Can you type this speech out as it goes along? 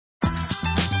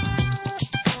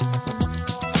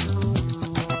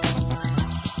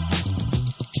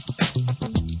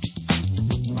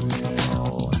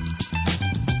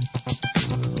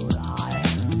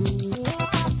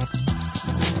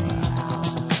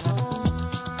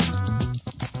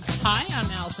Hi, I'm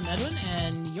Allison Edwin,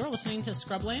 and you're listening to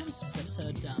Scrubland. This is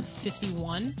episode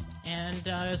 51,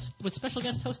 and with special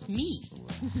guest host me.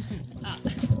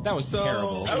 That was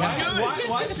terrible.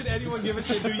 Why should anyone give a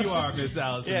shit who you are, Miss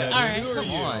Allison? Yeah. All right, who are come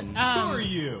you? on. Who are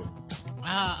you?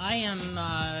 I am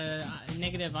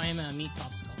negative. I am a meat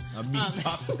popsicle. A meat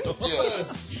popsicle.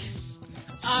 Yes.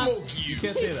 Smoke you. You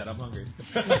can't say that. I'm hungry.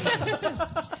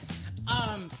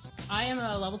 I am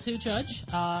a level 2 judge.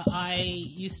 I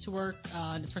used to work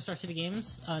for Star City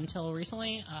Games until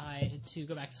recently. I had to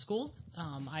go back to school.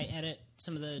 I edit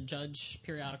some of the judge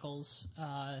periodicals.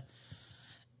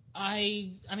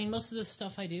 I mean, most of the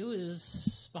stuff I do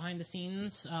is behind the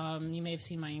scenes. You may have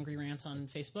seen my angry rants on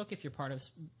Facebook if you're part of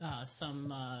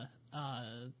some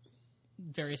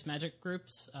various Magic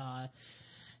groups.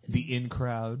 The in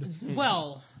crowd.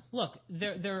 Well, look,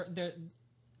 they're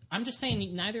I'm just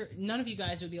saying none of you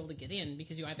guys would be able to get in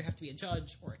because you either have to be a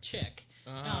judge or a chick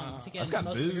to get into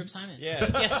most of the groups I'm in. Yeah.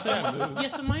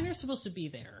 Yes, but mine are supposed to be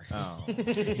there. Oh.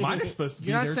 Mine are supposed to be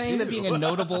You're there not saying too. that being a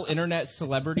notable internet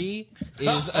celebrity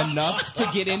is enough to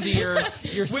get into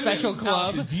your special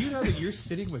club? Allison, do you know that you're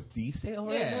sitting with D-Sale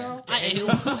right Yeah. now?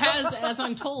 Who has, as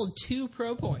I'm told, 2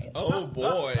 pro points. Oh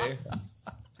boy.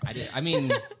 I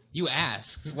mean, you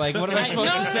asked. Like, what am I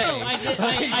supposed to say? No,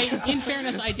 I did. In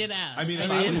fairness, I did ask. I mean, if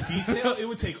I was D-Sale, it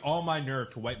would take all my nerve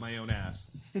to wipe my own ass.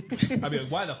 I'd be like,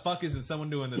 why the fuck isn't someone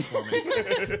doing this for me?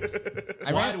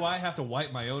 Why do I have to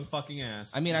wipe my own fucking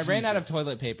ass? I mean, I ran out of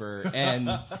toilet paper, and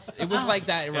it was like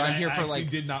that around here for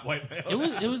like. did not wipe my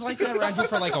own ass. It was like that around here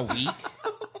for like a week.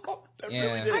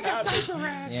 Really didn't happen.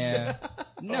 Yeah.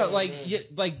 No,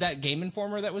 like that Game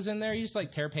Informer that was in there, you just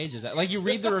like tear pages out. Like you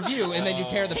read the review and then you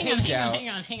tear the page out.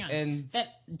 Hang on. And that,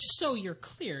 just so you're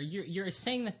clear, you're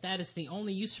saying that is the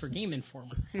only use for Game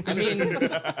Informer. I mean,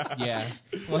 yeah.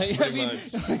 Like, I mean,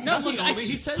 No, look,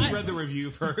 He said he read the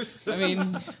review first. I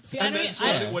mean, see, and then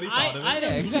showed it what he thought of it. yeah,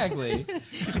 exactly.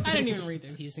 I don't even read the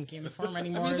reviews in Game Informer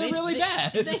anymore. I mean, they're really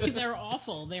bad. They're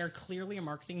awful. They are clearly a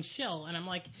marketing shill, and I'm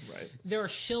like, Right. there are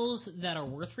shills that are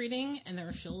worth reading, and there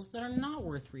are shills that are not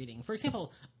worth reading. For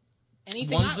example,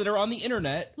 anything Ones that are on the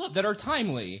internet that are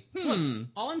timely. Look,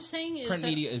 all I'm saying is Print that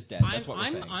media is dead. That's what we're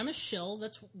saying. I'm a shill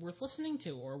that's worth listening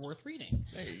to or worth reading.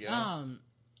 There you go.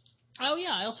 Oh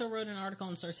yeah, I also wrote an article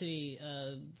in Star City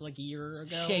like a year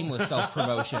ago. Shameless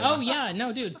self-promotion. Oh yeah,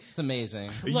 no, dude. It's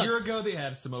amazing. A year ago, they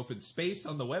had some open space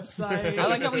on the website. I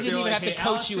like how we didn't They were even like, have to hey,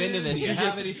 coach you Allison, into this. Do you You're have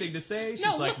just- anything to say? She's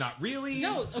No, like, look- not really.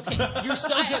 No, okay. You're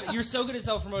so good. You're so good at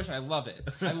self-promotion. I love it.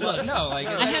 I love it. No, like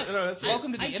that's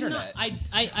welcome to the internet.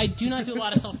 I do not do a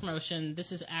lot of self promotion.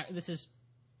 This is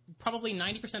probably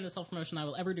 90% of the self promotion I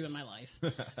will ever do in my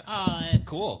life.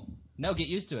 Cool. No, get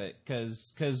used to it,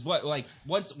 because what, like,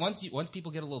 once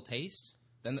people get a little taste,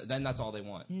 then that's all they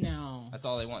want. No, That's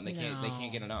all they want. They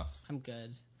can't get enough. I'm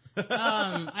good.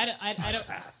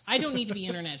 I don't need to be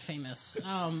internet famous.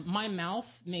 My mouth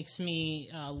makes me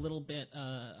a little bit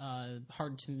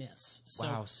hard to miss. So.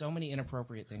 Wow, so many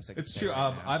inappropriate things. It's true.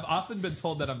 I've often been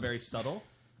told that I'm very subtle.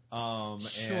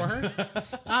 Sure.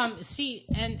 See,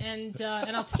 and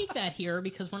I'll take that here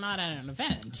because we're not at an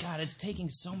event. God, it's taking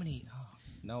so many. Oh,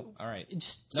 no, all right.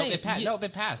 Just say it passed.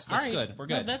 It passed. That's all right. good. We're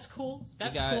good. No, that's cool.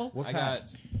 That's got- cool. What I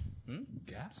passed?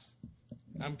 Gas?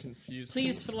 I'm confused.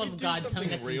 Please, for the love Can of you God, do tell me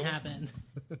that something didn't real? happen.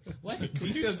 What?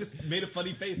 D-Sale just made a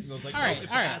funny face and I was like, All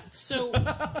right. So,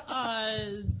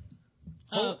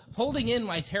 Holding in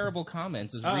my terrible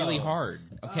comments is really hard.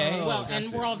 Okay. well, gotcha.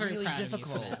 and we're all very Really proud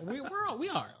difficult. of you for that. We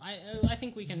are. I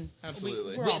think we can.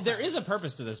 Absolutely. We're all There proud. is a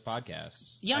purpose to this podcast.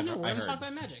 Yeah, I know. I We're going to heard. talk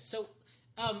about magic. So,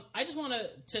 I just want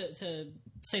to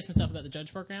say some stuff about the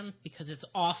judge program because it's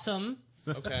awesome.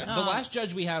 Okay. The last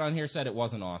judge we had on here said it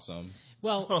wasn't awesome.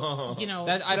 Well, you know,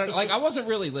 That I don't like. I wasn't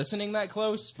really listening that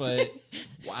close, but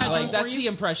like that's the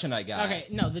impression I got. okay.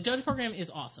 No, the judge program is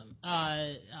awesome.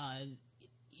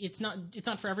 It's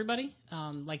not for everybody.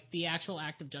 Like the actual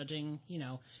act of judging,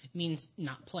 means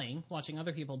not playing, watching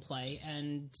other people play,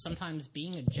 and sometimes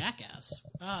being a jackass.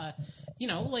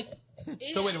 Like.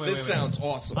 So wait. This sounds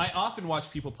awesome. I often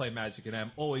watch people play Magic and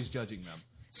I'm always judging them.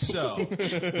 So,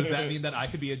 does that mean that I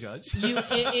could be a judge?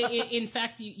 In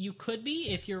fact, you could be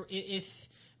if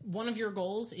one of your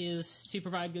goals is to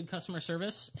provide good customer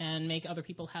service and make other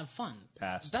people have fun.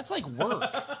 Pass. That's like work.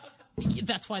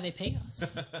 That's why they pay us.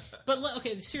 But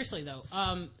okay, seriously though,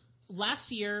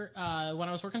 last year when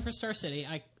I was working for Star City,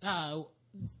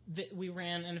 we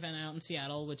ran an event out in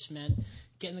Seattle, which meant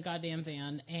get in the goddamn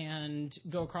van and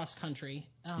go across country.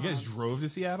 You guys drove to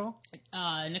Seattle?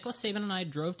 Nicholas Saban and I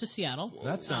drove to Seattle.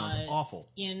 That sounds awful.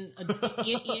 In a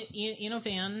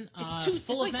van It's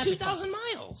full of like magic 2,000 cards.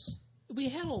 miles. We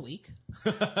had all week.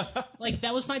 Like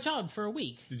that was my job for a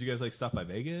week. Did you guys like stop by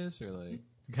Vegas or like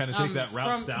kind of take that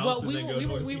route south? Well, and we then were, go we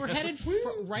were, north? we were headed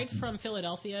right from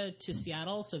Philadelphia to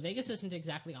Seattle, so Vegas isn't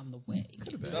exactly on the way.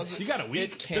 You got a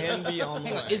week. It can be on the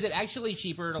Hang on, way. is it actually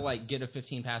cheaper to like get a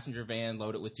 15-passenger van,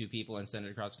 load it with 2 people, and send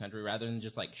it across the country rather than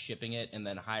just like shipping it and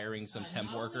then hiring some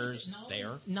temp workers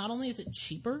there? Not only is it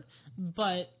cheaper,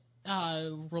 but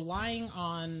relying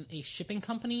on a shipping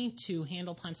company to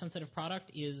handle time-sensitive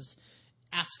product is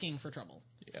asking for trouble.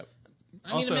 Yep. I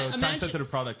mean, Also, imagine, time-sensitive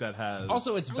product that has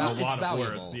Also, it's a val- lot it's of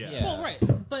valuable. worth. Yeah. Yeah. well, right,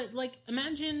 but like,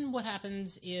 imagine what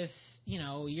happens if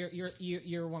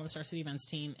you're one of the Star City events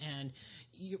team, and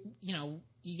you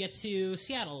get to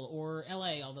Seattle or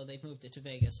LA, although they've moved it to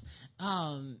Vegas,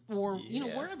 or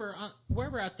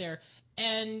wherever out there,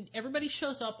 and everybody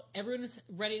shows up, everyone's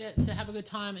ready to have a good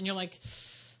time, and you're like,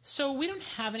 so we don't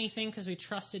have anything because we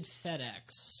trusted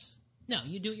FedEx. No,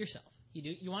 you do it yourself.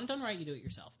 You want it done right, you do it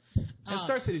yourself. And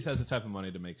Star Cities has the type of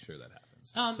money to make sure that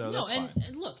happens. So no, that's fine.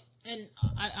 and look, and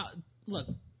I look.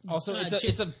 Also,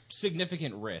 it's a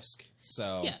significant risk.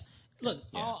 So Yeah. Look,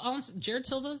 Jared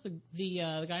Silva,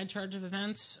 the guy in charge of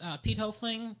events, Pete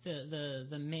Hofling,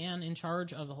 the man in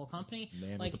charge of the whole company,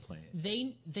 Man like with the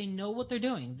plan. they know what they're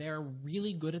doing. They're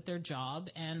really good at their job,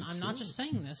 and I'm not just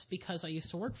saying this because I used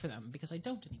to work for them, because I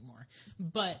don't anymore.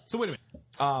 But So wait a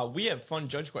minute. We have fun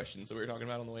judge questions that we were talking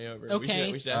about on the way over.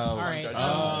 Okay. We should ask some fun Alright. judge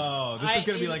Oh, this is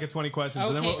going to be like a 20 questions,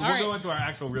 and then Okay, we'll all right. go into our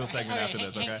actual real segment after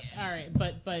this. hang- Okay. all right,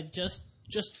 but just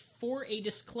for a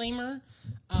disclaimer,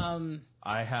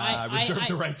 I reserve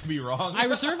the right to be wrong. I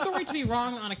reserve the right to be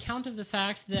wrong on account of the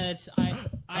fact that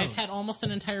I've had almost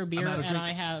an entire beer out of and drink.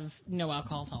 I have no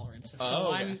alcohol tolerance, so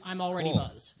Oh, okay. I'm already Cool.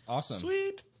 buzzed. awesome.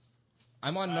 Sweet.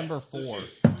 I'm on number 4.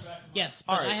 Yes,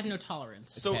 but All right. I have no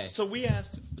tolerance. So Okay. so we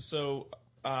asked. So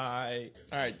all right.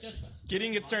 Judge Quest.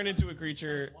 Gideon gets turned into a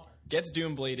creature, gets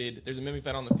doom bladed. There's a mimic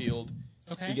vat on the field.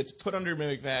 Okay. He gets put under a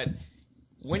mimic vat.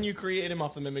 When you create him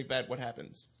off the mimic vat, what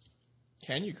happens?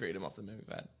 Can you create him off the mimic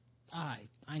vat?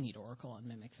 I need Oracle on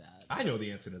Mimic Vat. I know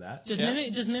the answer to that. Does Yeah.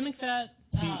 Mimic Vat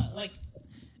like?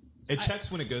 It checks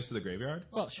when it goes to the graveyard.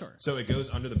 Well, sure. So it goes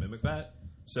under the Mimic Vat.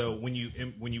 So when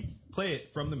you play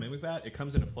it from the Mimic Vat, it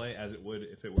comes into play as it would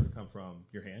if it were to come from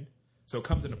your hand. So it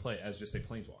comes into play as just a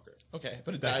planeswalker. Okay,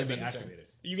 but it That dies can be in turn. activated.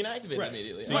 You can activate it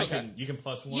immediately. So Okay. you can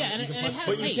plus 1. Yeah, and you can it plus has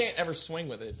But you haste. can't ever swing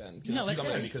with it then. No, it's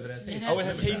that's because it has haste. Oh, it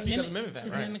has haste Mimic because of Mimic Vat,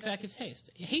 because right. Mimic Vat gives haste.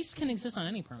 Haste can exist on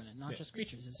any permanent, not just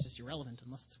creatures. It's just irrelevant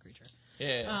unless it's a creature.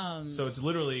 Yeah. So it's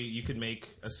literally you could make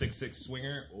a 6/6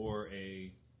 swinger or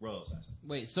a Royal Assassin.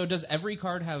 Wait, so does every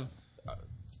card have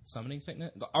summoning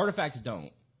sickness? The artifacts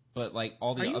don't, but like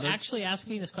all the Are you other. actually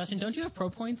asking me this question? Don't you have pro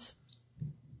points?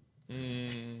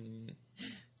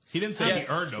 He didn't say he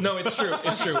earned them. No, it's true.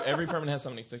 It's true. Every permanent has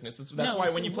summoning sickness. That's No, why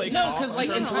so- when you play No, Cough because on like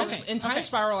turn in one- Time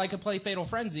Spiral, I could play Fatal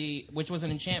Frenzy, which was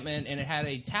an enchantment, and it had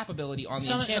a tap ability on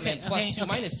the enchantment plus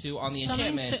 2/2 on the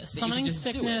enchantment. that Summoning you could just do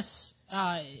it. sickness.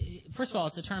 First of all,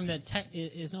 it's a term that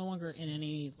is no longer in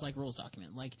any like rules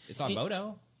document. Like It's on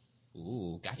Moto.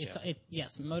 Ooh, gotcha.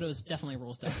 Yes, Moto's definitely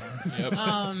rules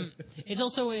document. It's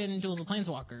also in Duels of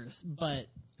Planeswalkers, but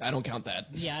I don't count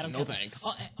that. yeah, I don't. No count- thanks.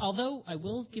 Although I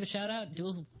will give a shout out,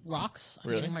 Duels rocks. I'm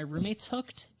Really? getting my roommates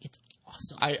hooked. It's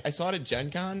awesome. I saw it at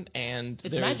Gen Con, and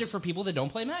It's there's- Magic for people that don't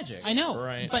play Magic. I know,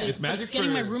 Right. but It's it's Magic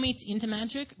getting my for- roommates into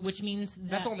Magic, which means that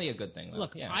That's only a good thing, though.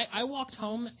 Look, yeah. I walked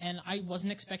home and I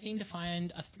wasn't expecting to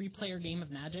find a 3-player game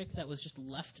of Magic that was just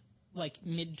left like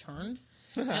mid-turn,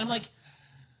 and I'm like,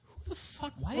 who the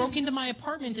fuck broke into my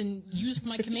apartment and used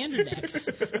my commander decks?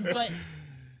 But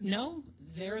no,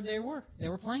 they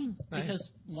were playing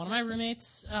because one of my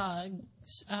roommates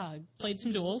played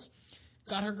some duels,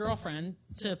 got her girlfriend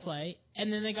to play,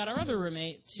 and then they got our other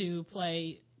roommate to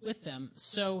play with them.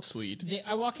 So Sweet.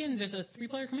 I walk in, there's a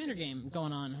 3-player commander game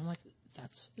going on. I'm like,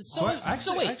 that's so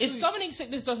wait, if summoning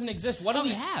sickness doesn't exist, what do we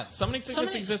have? Summoning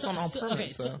sickness exists on all permanents. Okay,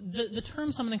 so the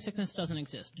term summoning sickness doesn't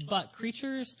exist, but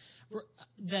creatures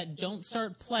that don't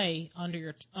start play under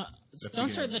your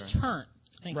don't start the turn.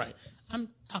 Thank Right. you. I'm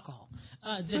alcohol.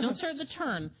 They don't start the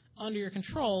turn under your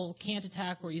control. Can't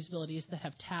attack or use abilities that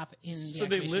have tap in. The So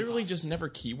they activation literally cost. just never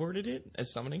keyworded it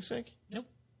as summoning sick? Nope.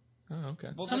 Oh, okay.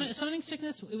 Summoning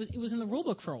sickness. It was in the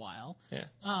rulebook for a while. Yeah.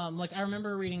 Like I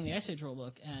remember reading the Ice Age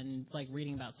rulebook and like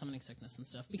reading about summoning sickness and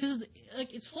stuff because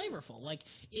like it's flavorful. Like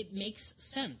it makes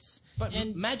sense. But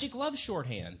and Magic loves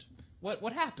shorthand.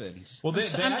 What happened? Well,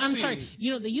 I'm sorry.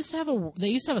 You know they used to have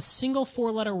a single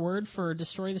 4-letter word for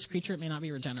destroy this creature. It may not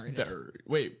be regenerated.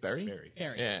 Berry? Berry.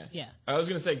 Yeah. I was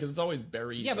going to say, because it's always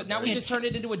berry. Yeah, but now we just turned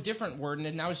it into a different word,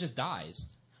 and now it just dies.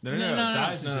 No. No.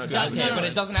 Dies is just Di- good. Okay, but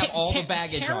it doesn't have all the Ter-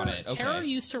 baggage Terror- on it. Okay. Terror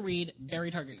used to read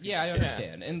Berry Target Creature. Yeah, I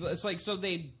understand. And it's like, so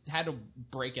they had to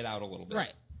break it out a little bit.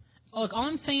 Right. Look, all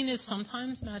I'm saying is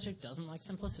sometimes Magic doesn't like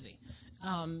simplicity.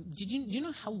 Do you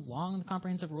know how long the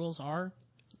comprehensive rules are?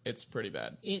 It's pretty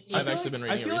bad. I've actually been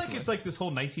reading I feel it like recently. it's like this whole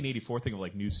 1984 thing of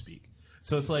like newspeak.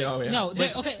 So it's like, Oh, yeah. No,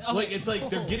 like, okay. like it's like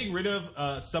they're getting rid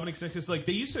of summoning sickness. Like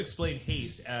they used to explain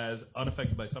haste as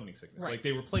unaffected by summoning sickness. Right. Like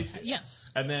they replaced it. Yes.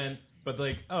 And then, but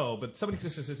like, but summoning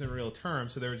sickness isn't a real term.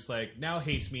 So they were just like, now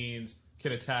haste means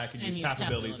can attack and use tap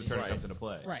abilities the turn it comes into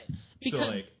play. Right.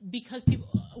 So, Because people,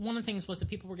 one of the things was that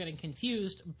people were getting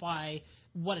confused by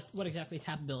what exactly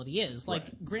tap ability is. Like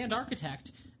Grand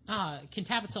Architect can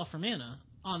tap itself for mana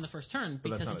on the first turn But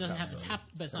that's because not it a doesn't tap have the ability. tap,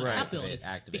 but it's not Right. a tap ability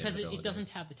Activate because it ability. doesn't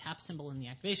have the tap symbol in the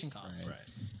activation cost. Right.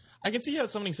 I can see how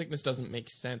summoning sickness doesn't make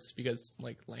sense because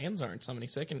like lands aren't summoning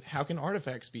sick, and how can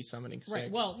artifacts be summoning sick?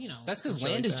 Right. Well, That's because Shit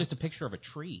like land is that. just a picture of a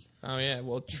tree. Oh yeah,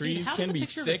 well trees how can does a be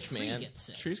picture of a sick, tree man. get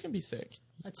sick? Trees can be sick.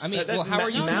 That's I mean, That- well, how are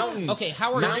you? mountains? Okay,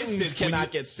 how are mountains instance, when cannot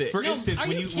you- get sick? for instance, are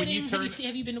when you you when kidding? you turn,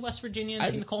 Have you been to West Virginia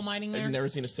and seen the coal mining there? I've never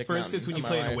seen a sick for mountain instance, when you in my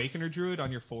play an life. Awakener Druid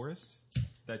on your forest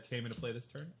that came into play this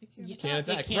turn, Yeah, Can't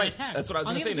attack. It can't Right. attack. That's what I was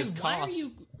On gonna the say, other is hand, why cough. are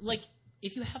you like?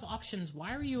 If you have options,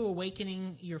 why are you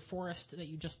awakening your forest that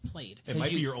you just played? it might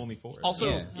be your only forest.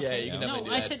 Also, Yeah. yeah, you can No, definitely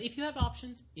do I that. said if you have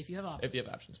options. If you have options. if you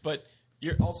have options. But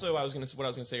you're also, what I was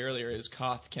gonna say earlier is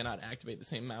Koth cannot activate the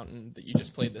same mountain that you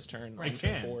just played this turn. Right. on It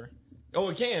turn can. 4. Oh,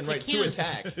 it can, right? can. To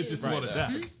attack. it just Right, won't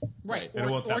attack. Right, And it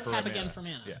or won't tap for tap mana. again for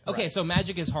mana. Yeah. Okay, so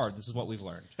magic is hard. This is what we've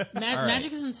learned. All right.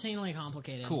 Magic is insanely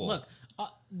complicated. Cool. Look,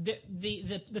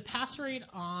 the pass rate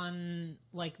on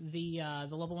like the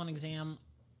level 1 exam,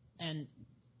 and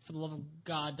for the love of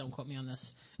God, don't quote me on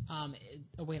this. Oh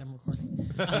wait, I'm recording.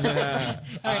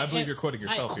 I believe you're quoting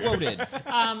yourself here. Quoted.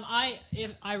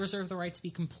 I reserve the right to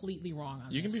be completely wrong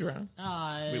on You this. can be wrong.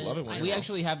 We love it when We you're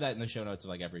actually have that in the show notes of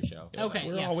like every show. Okay,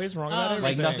 We're yeah. always wrong about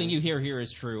Like everything. nothing you hear here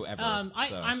is true ever. so.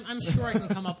 I'm sure I can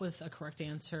come up with a correct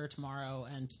answer tomorrow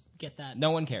and get that.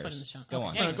 No one cares. Put in the show. Go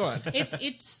on. Anyway, Go on.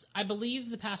 it's. I believe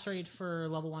the pass rate for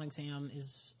level 1 exam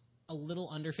is a little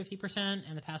under 50%,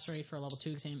 and the pass rate for a level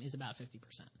 2 exam is about 50%.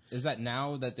 Is that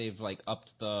now that they've like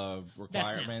upped the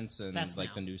requirements and That's like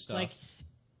now. the new stuff? Like,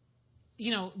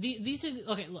 these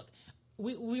are okay. Look,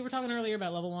 we were talking earlier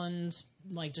about level 1s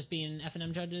like just being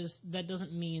F&M judges. That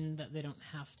doesn't mean that they don't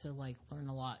have to like learn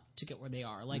a lot to get where they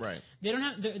are. Like Right. they don't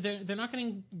have they're not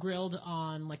getting grilled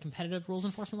on like competitive rules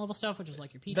enforcement level stuff, which is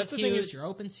like your That's the thing PDQs, is, your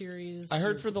open series. I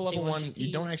heard your for the day level 1, you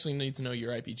GPs. don't actually need to know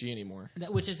your IPG anymore.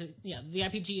 Which is the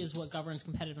IPG is what governs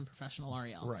competitive and professional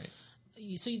REL. Right.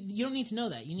 So you don't need to know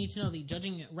that. You need to know the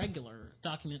judging at regular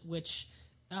document, which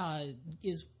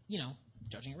is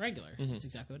judging at regular. Mm-hmm. That's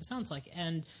exactly what it sounds like,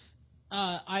 and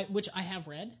which I have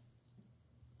read.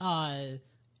 I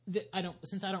don't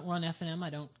since I don't run F&M, I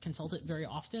don't consult it very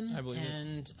often. I believe it.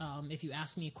 and if you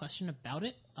ask me a question about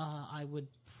it, I would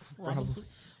probably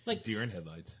like. Deer in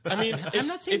headlights. I mean, I'm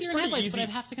not saying it's deer in pretty headlights, easy. but I'd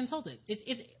have to consult it.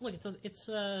 It's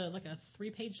like a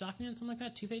 3-page document, something like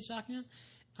that, 2-page document.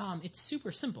 It's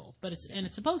super simple, but it's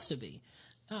supposed to be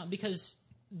because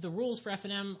the rules for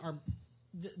F&M are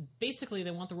basically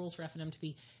they want the rules for F&M to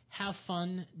be have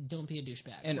fun, don't be a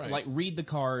douchebag, and Right. like read the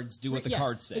cards, do what the Yeah,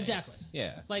 cards say. exactly.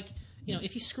 Yeah. Like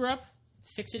if you screw up,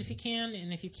 fix it if you can,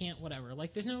 and if you can't, whatever.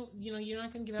 Like there's no you're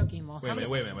not going to give out game loss. Wait a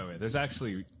minute. There's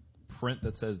actually print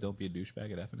that says "Don't be a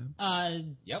douchebag" at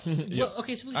F&M. Yep. Well,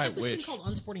 okay, so we I have this thing wish. called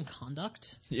unsporting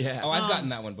conduct. Yeah. Oh, I've gotten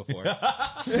that one before. Did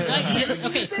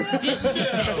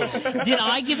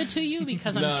I give it to you?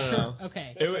 Because I'm No, sure. no.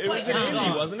 Okay. It was an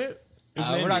indie, wasn't it? It was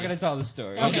an We're not indie. going to tell the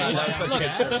story. Okay.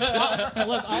 Such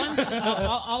Look,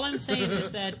 all I'm saying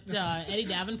is that Eddie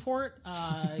Davenport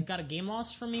got a game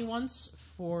loss from me once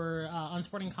for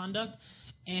unsporting conduct,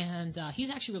 and he's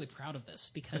actually really proud of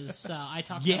this because I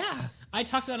talked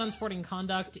about unsporting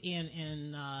conduct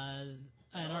in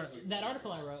that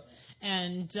article I wrote,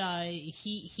 and I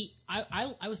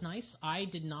was nice. I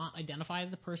did not identify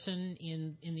the person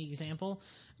in the example,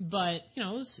 but it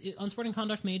was unsporting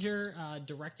conduct major,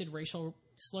 directed racial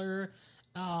slur,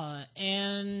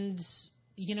 and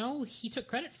he took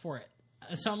credit for it.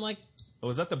 So I'm like, Oh,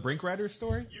 was that the Brink Rider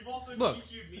story? You've also Look.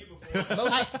 DQ'd me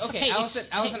before. Okay, Hey, Allison,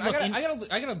 look,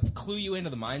 I gotta clue you into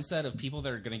the mindset of people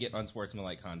that are gonna get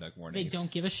unsportsmanlike conduct they warnings.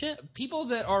 don't give a shit. People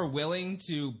that are willing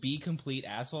to be complete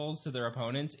assholes to their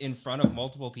opponents in front of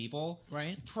multiple people,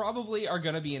 Right. probably are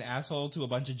gonna be an asshole to a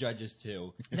bunch of judges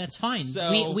too. That's fine.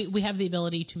 So- we have the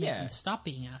ability to make Yeah. them stop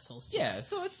being assholes. To Yeah, us.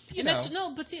 so it's And that's,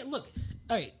 no, but see, look,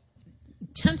 all right.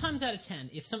 10 times out of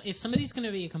 10, if somebody's going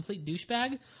to be a complete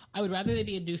douchebag, I would rather they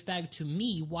be a douchebag to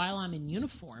me while I'm in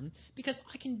uniform because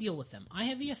I can deal with them. I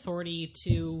have the authority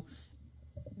to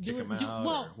Kick them out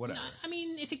or whatever. I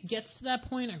mean, if it gets to that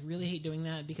point, I really hate doing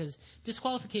that because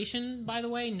disqualification, by the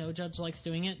way, no judge likes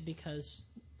doing it because,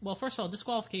 well, first of all,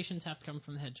 disqualifications have to come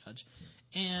from the head judge.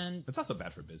 And it's also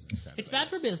bad for business. It's bad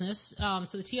for business, so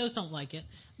the TOs don't like it.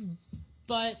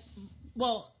 But,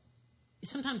 well,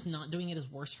 sometimes not doing it is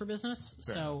worse for business.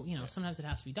 Fair. So, sometimes it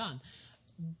has to be done.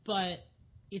 But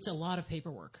it's a lot of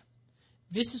paperwork.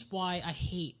 This is why I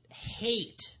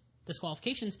hate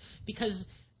disqualifications because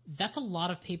that's a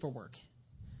lot of paperwork.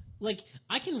 Like,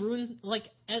 I can ruin,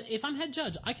 if I'm head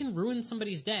judge, I can ruin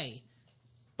somebody's day.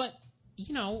 But,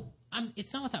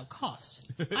 it's not without cost.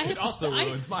 It also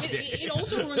ruins my day. It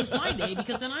also ruins my day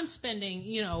because then I'm spending,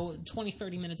 20,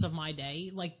 30 minutes of my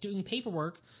day, doing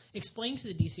paperwork, explaining to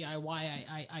the DCI why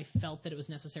I felt that it was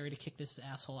necessary to kick this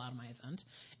asshole out of my event.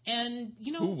 And,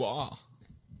 Ooh-wah.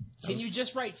 Can you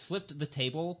just write flipped the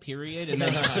table, period, and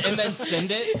then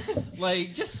send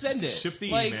it? Just send it. Ship the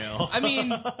email. I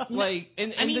mean, and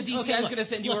the DCI is going to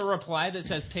send you look. a reply that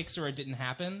says pics or it didn't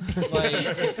happen.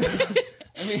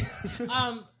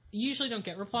 You usually don't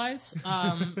get replies.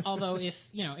 Although if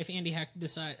Andy Heck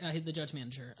the judge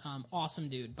manager, awesome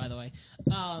dude, by the way.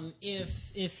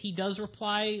 If he does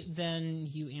reply, then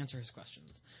you answer his questions.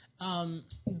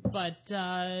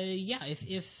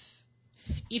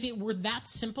 If it were that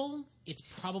simple, it's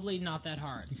probably not that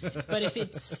hard. But if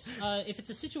it's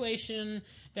a situation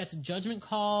that's a judgment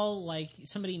call, like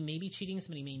somebody may be cheating,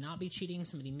 somebody may not be cheating,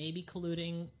 somebody may be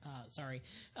colluding.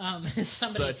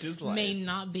 Somebody may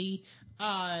not be.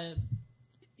 The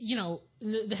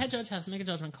head judge has to make a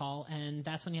judgment call, and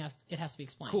that's when it has to be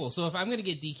explained. Cool. So if I'm going to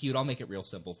get DQ'd, I'll make it real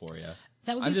simple for you.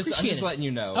 That would be I'm appreciated. just letting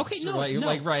you know. Okay, so no.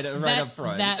 right up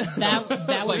front. That would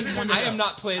be wonderful. I am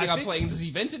not planning on playing this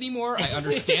event anymore. I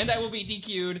understand I will be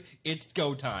DQ'd. It's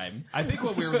go time. I think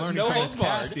what we're learning No from this holds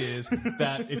barred. cast is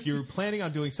that if you're planning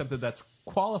on doing something that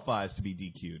qualifies to be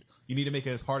DQ'd, you need to make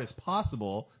it as hard as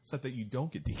possible so that you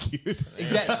don't get DQ'd.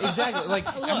 Exactly.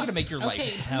 I'm going to make your life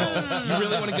hell. No. You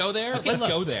really want to go there? Okay, Let's look,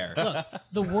 go there. Look,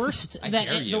 the worst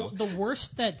dare you. the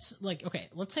worst that's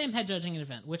let's say I'm head judging an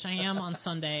event, which I am on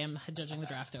Sunday. I'm head judging the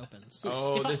draft opens.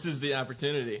 Oh, this is the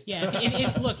opportunity.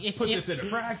 Yeah, Put this into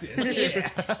practice.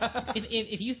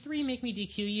 If you three make me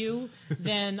DQ you,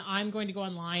 then I'm going to go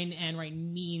online and write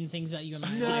mean things about you in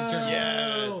my live journal.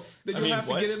 Yes. Then you'll have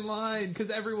to get in line because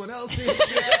everyone else is.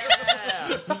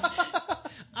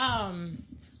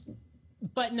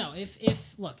 But no,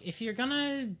 if you're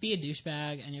gonna be a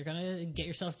douchebag and you're gonna get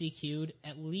yourself DQ'd,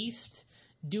 at least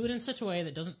do it in such a way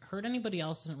that doesn't hurt anybody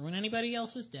else, doesn't ruin anybody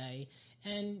else's day.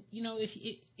 And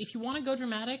if you want to go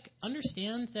dramatic,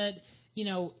 understand that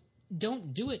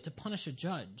don't do it to punish a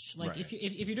judge. Like Right.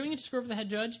 if you're doing it to screw over the head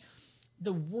judge,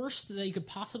 the worst that you could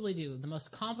possibly do, the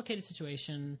most complicated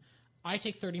situation, I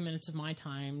take 30 minutes of my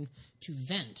time to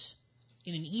vent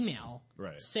in an email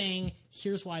Right. saying,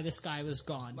 here's why this guy was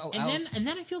gone. Well, and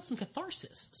then I feel some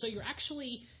catharsis. So you're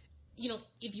actually,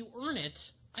 if you earn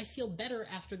it, I feel better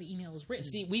after the email is written.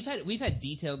 See, we've had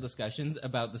detailed discussions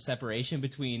about the separation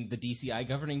between the DCI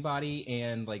governing body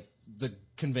and the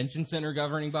convention center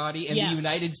governing body and Yes. the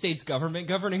United States government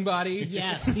governing body.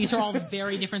 Yes, these are all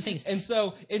very different things. And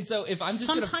so if I'm just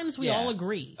Sometimes we all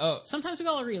agree. Oh. Sometimes we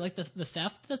all agree, like the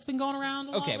theft that's been going around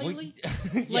a lot lately.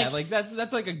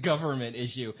 That's like a government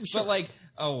issue. Sure. But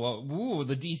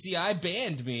the DCI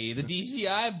banned me. The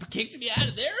DCI kicked me out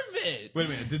of their event. Wait a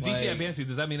minute. Did DCI ban you?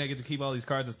 Does that mean I get to keep all these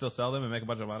cards and still sell them and make a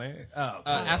bunch of money?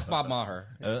 Ask Bob Maher.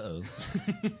 Uh-oh.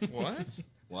 What?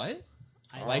 What?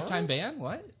 Lifetime ban?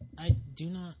 What? I do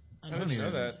not. I didn't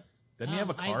know that. Doesn't he have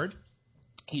a card?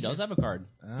 He does have a card.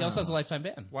 He also has a lifetime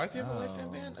ban. Why does he have a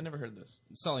lifetime ban? I never heard this.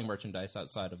 Selling merchandise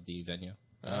outside of the venue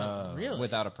Really?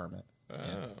 without a permit. Oh.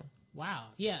 Wow.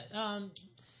 Yeah.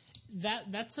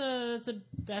 That's a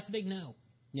big no.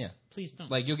 Yeah. Please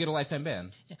don't. You'll get a lifetime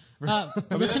ban.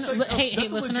 Listen, that's hey,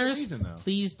 that's a legit listeners, reason, though.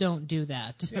 please don't do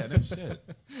that. Yeah, no shit.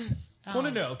 Well,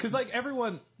 no, because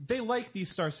everyone, they like these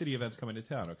Star City events coming to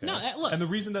town, okay? No, look. And the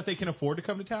reason that they can afford to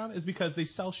come to town is because they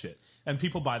sell shit, and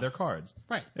people buy their cards.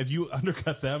 Right. If you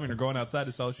undercut them and you're going outside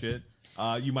to sell shit,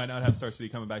 you might not have Star City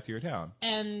coming back to your town.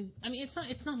 And I mean, it's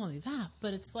not only that,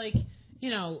 but it's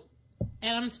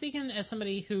and I'm speaking as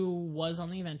somebody who was on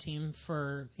the event team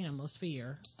for most of a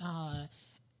year.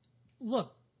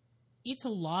 Look, it's a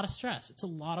lot of stress. It's a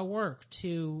lot of work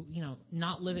to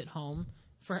not live at home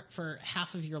for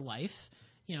half of your life.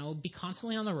 be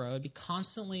constantly on the road, be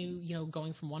constantly,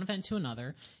 going from one event to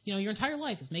another. Your entire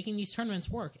life is making these tournaments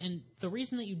work. And the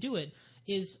reason that you do it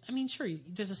is, sure,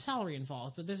 there's a salary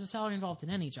involved, but there's a salary involved in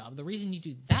any job. The reason you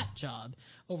do that job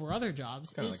over other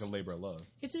jobs Kind of is like a labor of love.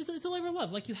 it's a labor of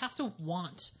love. Like, you have to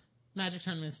want Magic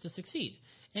tournaments to succeed.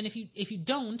 And if you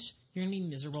don't, you're going to be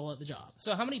miserable at the job.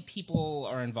 So how many people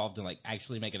are involved in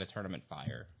actually making a tournament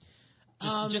fire?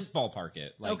 Just ballpark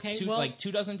it. Okay,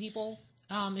 2 dozen people?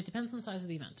 It depends on the size of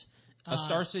the event. A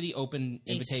Star City Open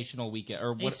Invitational weekend,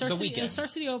 or what? The weekend? A Star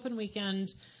City Open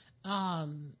weekend.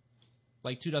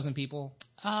 2 dozen people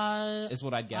is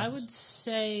what I'd guess. I would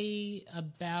say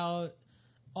about,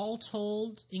 all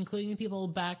told, including the people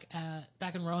back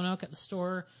in Roanoke at the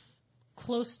store,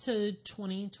 close to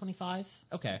 20, 25.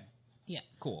 Okay. Yeah.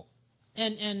 Cool.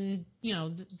 And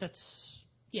that's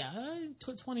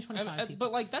 20, 25 people.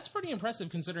 But that's pretty impressive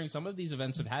considering some of these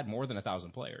events have had more than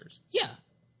 1,000 players. Yeah.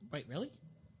 Wait, really?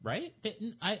 Right?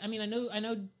 I know.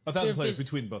 1,000 players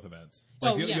between both events.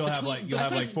 You'll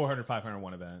have 400, 500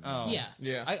 one event. Oh. Yeah.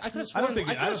 Yeah. I could have I don't sworn. think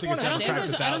I it's sworn ever cracked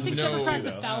 1,000. I don't think it's ever No, cracked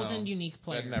though. 1,000 unique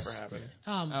players. That never happened.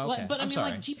 Okay. But I'm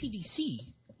sorry. GPDC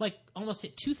almost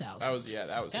hit 2,000. That was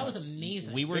That was nuts.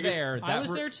 amazing. We were there. I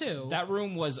was there too. That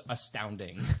room was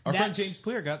astounding. Our That- friend James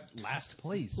Clear got last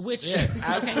place. Which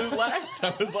Absolute last.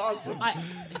 That was awesome.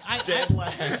 Dead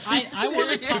last. I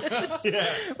want to talk.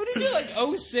 What did he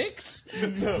do? 06?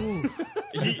 No.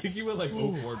 I think he went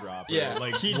 04 drop. Or Yeah,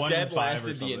 he 1 dead in 5 or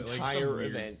lasted the something, entire some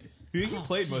weird- event. I think he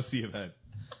played most of the event.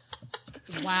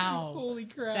 Wow. Holy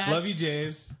crap! That- Love you,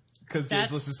 James. Because James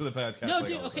That's- listens to the podcast. No, all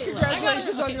dude. the Okay, time. look,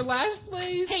 Congratulations on okay. your last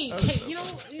place.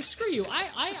 Hey, screw you.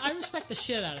 I respect the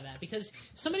shit out of that because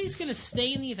somebody's going to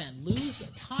stay in the event, lose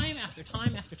time after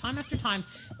time after time after time.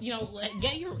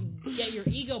 Get your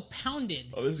ego pounded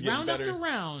Oh, this is getting round better. after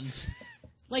round.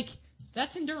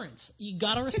 That's endurance. You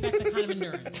got to respect that kind of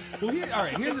endurance. Well, all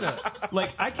right. Here's another.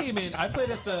 I came in. I played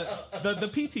at the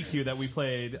PTQ that we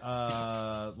played.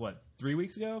 3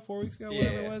 weeks ago, 4 weeks ago,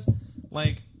 whatever it was.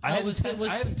 I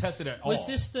hadn't tested it at all. Was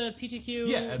this the PTQ?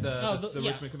 Yeah, at the yeah.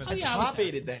 Richmond convention. Oh, yeah, I was Top there.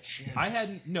 aided that shit. I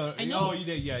hadn't. No. I know. Oh, you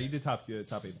did. Yeah, you did top 8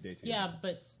 day 2. Yeah,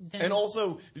 but then... And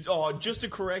also, just to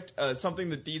correct something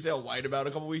that Diesel lied about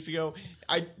a couple weeks ago,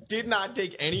 I did not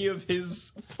take any of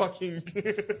his fucking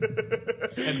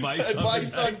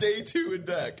Advice on day 2 in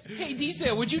deck. Hey,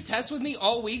 Diesel, would you test with me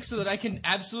all week so that I can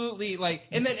absolutely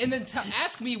and then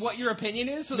ask me what your opinion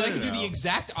is so that I can do the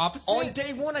exact opposite? On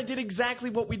day 1, I did exactly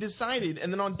what we decided,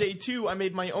 and then on day 2, I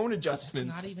made my own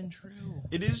adjustments. Not even true.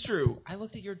 It is true. I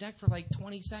looked at your deck for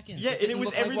 20 seconds. Yeah, and it was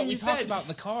look like everything what we you talked said. about in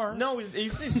the car. No, you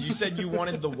said you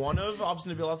wanted the one of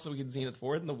Obstinate Bailout so we could Zenith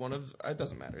 4th, and the one of... It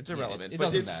doesn't matter. It's irrelevant. it But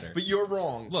doesn't it's- matter. But you're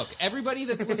wrong. Look, everybody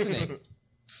that's listening,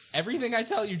 everything I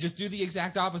tell you, just do the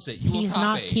exact opposite. You will He's top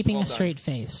not eight. keeping Well a done. straight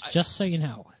face, just so you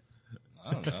know.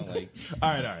 I don't know. All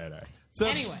right. So,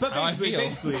 Anyway. but How I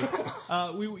basically,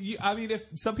 if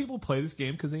some people play this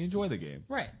game because they enjoy the game.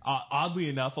 Right. Oddly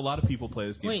enough, a lot of people play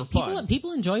this game Wait, for fun.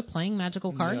 people enjoy playing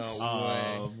magical cards? No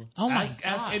way. Oh my ask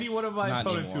God. any one of my Not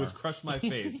opponents who anymore. has crushed my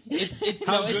face. It's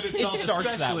How no, good it it felt, starts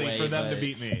that especially way for them to but-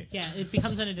 beat me. Yeah, it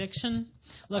becomes an addiction.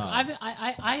 Look, Oh.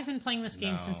 I've been playing this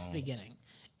game since the No. beginning,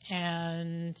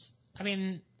 and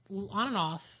on and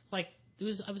off. I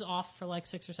was off for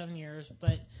 6 or 7 years,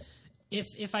 but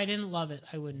if I didn't love it,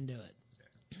 I wouldn't do it.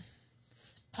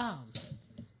 All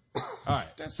right.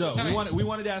 So we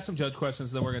wanted to ask some judge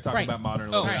questions, then we're going to talk Right. about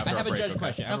modern. a Oh, little bit I after have our a break, judge okay?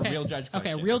 question. I have a real judge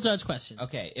question. Okay, real judge question.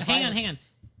 Okay, if hang on.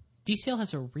 DCL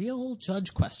has a real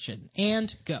judge question,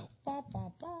 and go.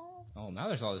 Oh, now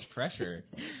there's all this pressure.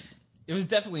 It was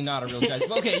definitely not a real judge.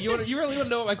 Okay, you really want to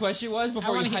know what my question was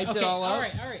before you hyped it all up? All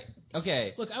right.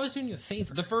 Okay. Look, I was doing you a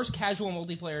favor. The first casual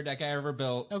multiplayer deck I ever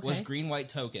built Okay. was green-white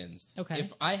tokens. Okay.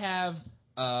 If I have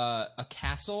a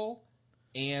castle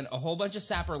and a whole bunch of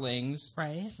sapperlings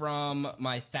Right. from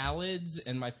my thalids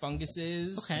and my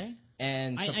funguses Okay.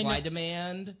 and I supply know-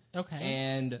 demand, Okay.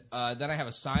 and then I have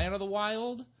a Scion of the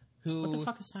Wild who... What the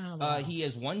fuck is Scion of the Wild? He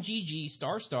is 1 GG,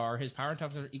 star, his power and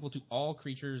toughness are equal to all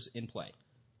creatures in play.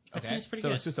 That Okay? seems pretty So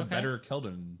good. it's just a Okay. better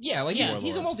Keldon. Yeah, Yeah.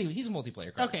 he's a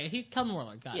multiplayer card. Okay, he Kelvin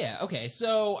Warlord. Got it. Yeah, okay.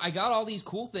 So I got all these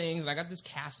cool things, and I got this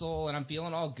castle, and I'm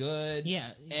feeling all good.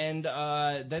 Yeah. And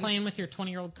then Playing with your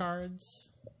 20-year-old cards.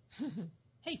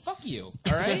 hey, fuck you.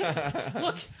 All right.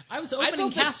 Look, I was I opening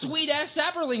built this castles. sweet ass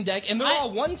sapperling deck, and they're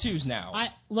all 1/2s now.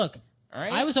 Look. All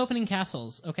right. I was opening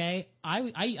castles. Okay,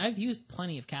 I've used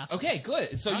plenty of castles. Okay,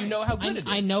 good. So All you right. know how good it is.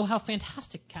 I know how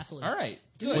fantastic castle is. All right,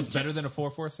 good. What's better than a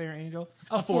 4/4 Sayer Angel?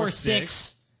 A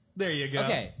 4/6. There you go.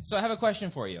 Okay, so I have a question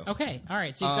for you. Okay, all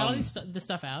right. So you've got all this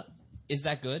stuff out. Is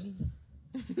that good?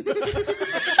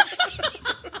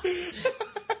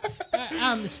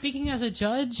 Speaking as a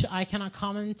judge, I cannot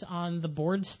comment on the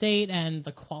board state and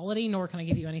the quality, nor can I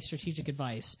give you any strategic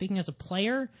advice. Speaking as a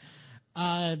player,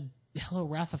 hello,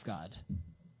 Wrath of God.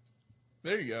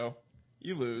 There you go.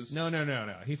 You lose. No.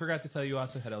 He forgot to tell you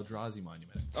also had Eldrazi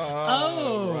Monument.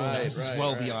 Oh. Right. This is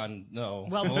well beyond. No.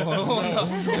 Well,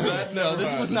 No,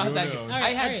 this was not that good. All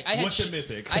right, I had What's a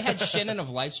mythic? I had Shannon of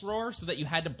Life's Roar so that you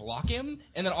had to block him,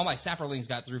 and then all my Sapperlings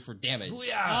got through for damage.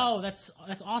 Oh, that's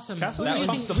awesome. Castle we were only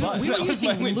using, pumps the butt. we were That was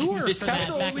using my lure weakness. for that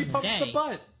Castle back only in the pumps day. the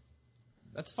butt.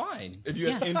 That's fine. If you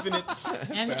have infinite...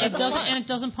 And it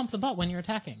doesn't pump the butt when you're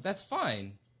attacking. That's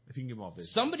fine. If you can give them all big.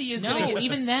 Somebody is No, going to get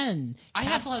even then. I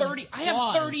have Castle has 30. I have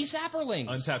claws. 30 Sapperlings.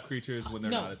 Untap creatures when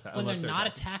they're No, not attacking. when they're not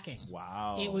attacking.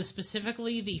 Wow. It was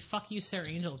specifically the "fuck you, Sarah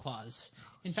Angel" clause.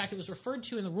 In fact, it was referred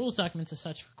to in the rules documents as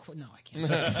such. No, I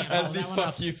can't As follow the that one fuck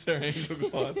up. you, Sir Angel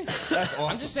clause. That's awesome.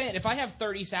 I'm just saying, if I have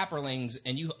 30 Sapperlings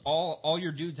and you all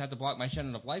your dudes have to block my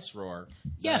Shannon of Life's Roar,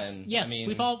 Yes, then, yes, I mean,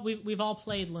 we've all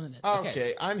played limited.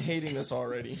 Okay, I'm hating this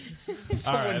already.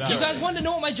 All right, You guys wanted to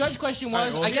know what my judge question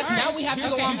was. All right, I guess now we have to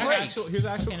go on break. Here's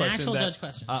an actual Okay, an question. actual that, judge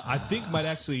question. I think might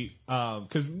actually,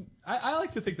 because I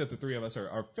like to think that the three of us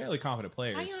are fairly confident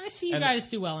players. I see you And- guys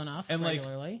do well enough and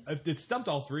regularly. like it stumped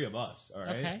all three of us. All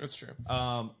right. Okay. That's true.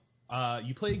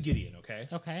 You play Gideon, okay?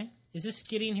 Okay. Is this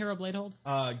Gideon Hero Bladehold?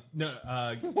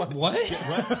 No. What? What?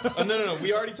 Oh, no.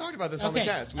 We already talked about this on the Okay,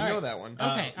 cast. We all know right. that one. Okay,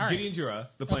 all right. Gideon Jura,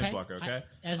 the Planeswalker, okay?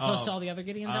 As opposed to all the other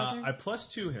Gideons out there? I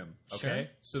 +2 him, okay? Sure.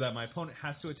 So that my opponent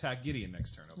has to attack Gideon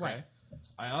next turn, okay? Right.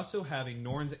 I also have a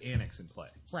Norn's Annex in play.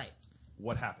 Right.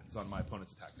 What happens on my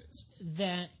opponent's attack phase?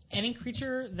 That any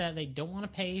creature that they don't want to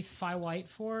pay 5 white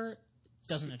for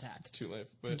doesn't attack. Too late.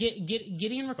 But...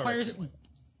 Gideon requires... Phyrexian white.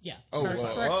 Yeah. Oh, Phyrexian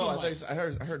I,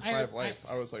 white. heard I- 5 life.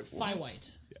 I was like, 5 white.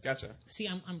 Gotcha. See,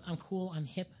 I'm cool. I'm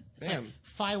hip. It's Damn. like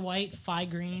 5 white, 5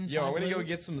 green. Yo, 5 I'm gonna blue. go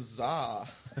get some za.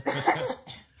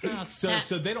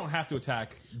 So they don't have to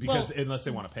attack because unless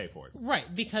they want to pay for it. Right,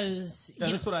 because Yeah,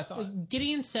 you that's know, what I thought.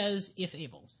 Gideon says if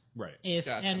able. Right.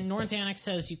 Gotcha. And Norn's Annex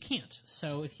says you can't.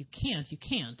 So if you can't, you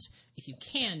can't. If you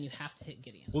can, you have to hit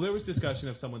Gideon. Well, there was discussion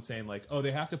of someone saying like, "Oh,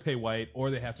 they have to pay white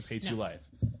or they have to pay 2 No. life."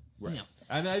 Right. No.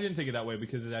 And I didn't think it that way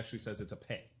because it actually says it's a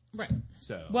pay. Right.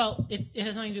 So. Well, it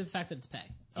has nothing to do with the fact that it's pay.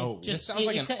 This sounds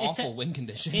like an awful win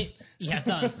condition. Yeah, it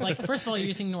does. Like, first of all, you're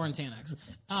using Norn's Annex,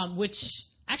 which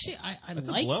actually I it's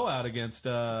like. a blowout against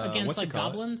what's like it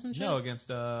called? goblins and shit? No, against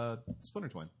Splinter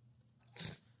Twin.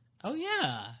 Oh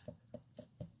yeah.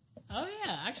 Oh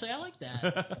yeah. Actually, I like that.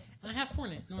 And I have 4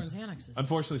 Norn's Annexes.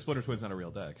 Unfortunately, Splinter Twin's not a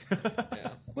real deck.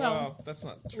 Yeah. Well, that's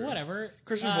not true. Whatever.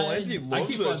 Christian Valenti I loves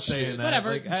keep that on saying shit. that.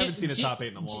 Whatever. Like, I haven't seen a top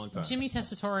 8 in a long time. Jimmy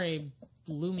Tessitore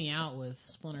blew me out with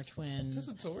Splinter Twin. Is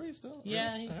it Tori still?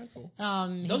 Yeah. Really? Alright,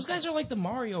 cool. Those guys are like the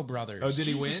Mario Brothers. Oh, did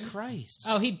he Jesus win? Christ.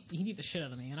 Oh, he beat the shit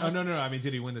out of me. And I Oh was, no! I mean,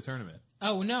 did he win the tournament?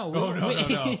 Oh no! Oh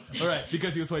no! All right,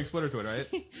 because he was playing Splinter Twin, right?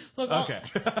 Look, Okay.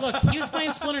 look, he was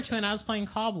playing Splinter Twin. I was playing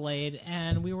Cobblade,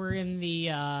 and we were in the.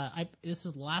 This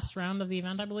was the last round of the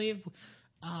event, I believe.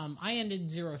 I ended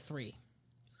 0-3.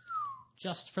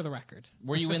 Just for the record,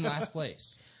 Were you in last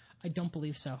place? I don't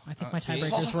believe so. I think my see?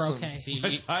 tiebreakers were Awesome. okay. See,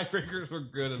 My tiebreakers were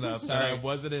good enough that Sorry. I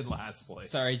wasn't in last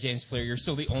place. sorry, James Player, you're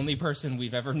still the only person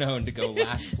we've ever known to go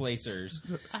last placers.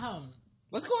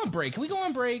 Let's go on break. Can we go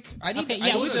on break? I need. Okay, I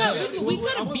yeah, need we've to- got we've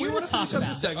got a We beer wanna to talk finish up about.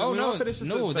 this segment. Oh We no, wanna finish this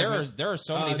no! segment. There are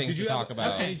so many things to talk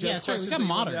about. Okay. Yeah, that's right, we've got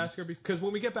Modern. Because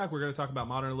when we get back, we're going to talk about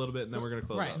Modern a little bit, and then we're going to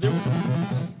close Right.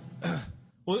 up.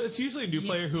 Well, it's usually a new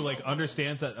player who like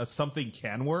understands that something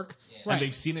can work, Right. and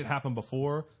they've seen it happen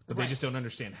before, but they Right. just don't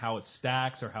understand how it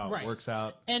stacks or how Right. it works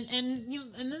out. And you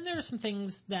know, and then there are some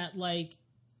things that like,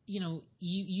 you know,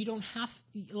 you don't have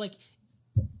like.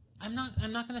 I'm not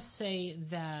going to say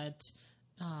that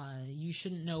you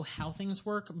shouldn't know how things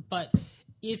work, but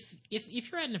if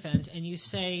you're at an event and you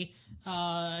say,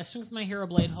 I swing with my Hero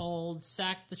Blade hold,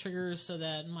 sack the triggers so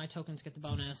that my tokens get the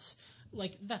bonus,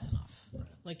 like that's enough.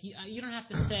 Like you don't have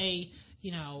to say,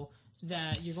 you know,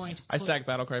 that you're going to. I stack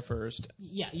Battlecry first.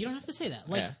 Yeah, you don't have to say that.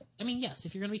 Like, Yeah. I mean, yes,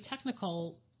 if you're going to be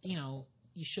technical, you know,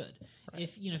 you should. Right.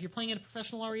 If you're playing at a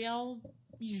professional REL,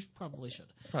 you probably should.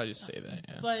 Probably just say that.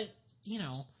 Yeah. But you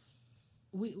know,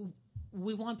 we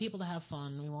want people to have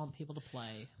fun. We want people to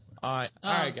play. All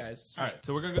right, guys. All right,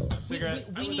 so we're going to go smoke a cigarette.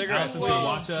 we need- Cigarettes Well, until you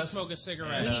watch to us. smoke a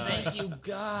cigarette. We need- Thank you,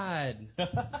 God.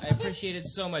 I appreciate it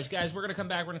so much, guys. We're gonna come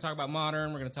back. We're gonna talk about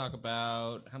Modern. We're gonna talk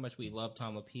about how much we love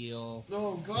Tom Lapeel.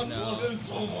 Oh, God, You know, love him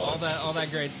so much. all that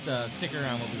great stuff. Stick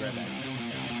around. We'll be right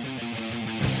back.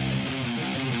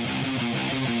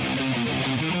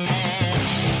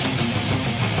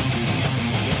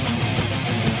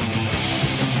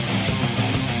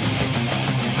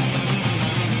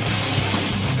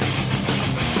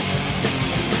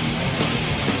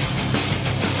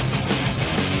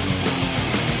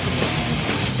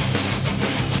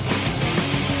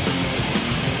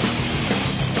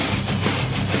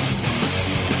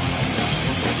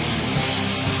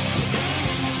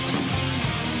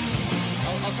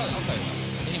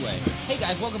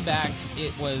 guys, welcome back.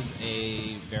 It was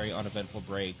a very uneventful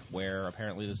break where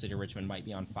apparently the city of Richmond might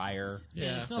be on fire.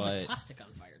 Yeah, it smells like plastic on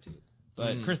fire, too.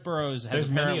 But Chris Burroughs has There's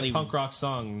apparently... many a punk rock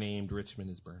song named Richmond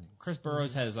is Burning. Chris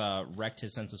Burroughs has wrecked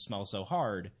his sense of smell so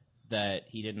hard that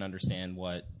he didn't understand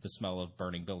what the smell of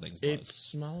burning buildings was. It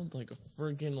smelled like a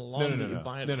friggin' laundry you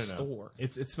buy at a store.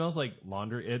 It smells like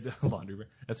laundry.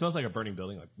 It smells like a burning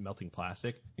building, like melting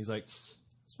plastic. He's like, it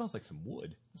smells like some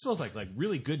wood. It smells like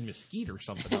really good mesquite or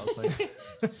something. I was like,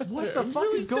 what the fuck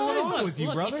is going on with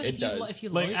you, brother? If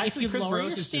you Chris lower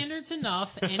Burroughs your is standards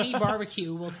enough, any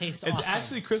barbecue will taste awesome. It's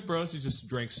actually Chris Burroughs who just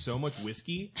drank so much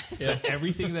whiskey that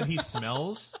everything that he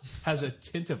smells has a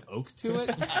tint of oak to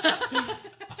it.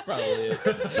 That's probably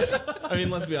it. I mean,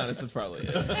 let's be honest, that's probably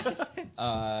it.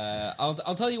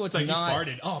 I'll tell you what's It's like not...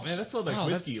 he farted. Oh, man, that smells like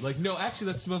whiskey. Like, no,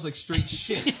 actually, that smells like straight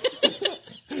shit.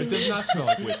 It does not smell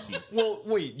like whiskey. Well,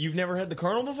 wait, you've never had the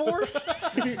Colonel before?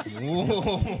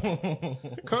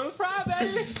 Colonel's Pride,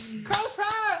 baby! Colonel's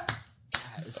Pride!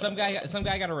 Some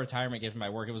guy got a retirement gift from my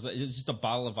work. It was just a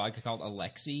bottle of vodka called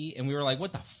Alexi, and we were like,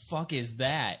 "What the fuck is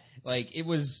that?" Like, it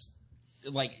was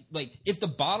like if the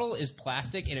bottle is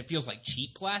plastic and it feels like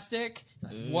cheap plastic,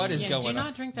 what is going on? Do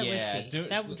not drink that whiskey.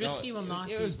 That whiskey will not.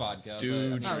 It was vodka.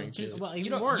 Drink it. Well,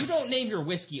 you worse. don't name your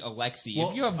whiskey Alexi.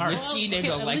 Well, if you have whiskey named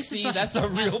Alexi, that's a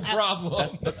real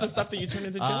problem. That's the stuff that you turn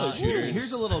into jello shooters.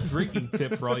 Here's a little drinking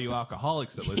tip for all you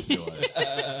alcoholics that listen to us.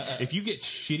 If you get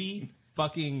shitty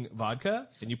fucking vodka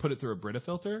and you put it through a Brita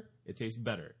filter, it tastes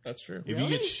better. That's true. If you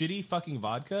get shitty fucking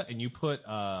vodka and you put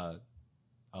a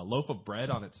loaf of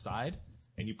bread on its side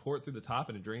and you pour it through the top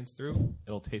and it drains through,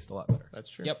 it'll taste a lot better. That's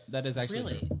true. Yep, that is actually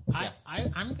Really? true. Yeah.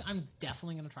 I'm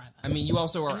definitely going to try that. I mean, you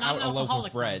also are I'm not out an a loaf of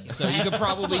alcoholic, bread, Mike. so you could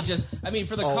probably just... I mean,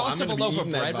 for the cost of a loaf of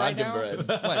bread right now... Bread.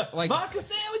 What, like... Vodka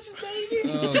sandwiches, baby!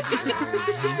 Oh,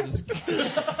 Jesus Christ.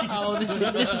 Oh, this is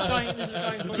going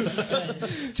places good.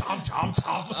 Chomp, chomp,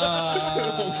 chomp.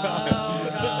 Oh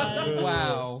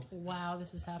God! Wow,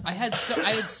 this is happening. I had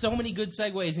so many good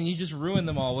segues, and you just ruined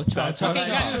them all with chomp, chomp, Okay,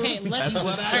 guys. chomp. Okay, let's That's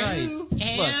what I do. do.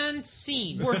 And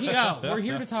scene. We're here. Go. We're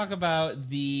here to talk about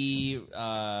the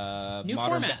New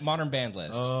format. modern band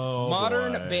list. Oh,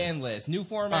 modern boy. band list. New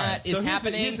format All right, is so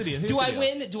happening. here's the deal. Do I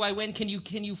win? Do I win? Can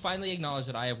you finally acknowledge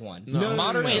that I have won? No,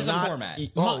 modern no, is a Not- format.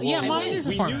 Modern is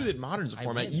a format. We knew that modern's a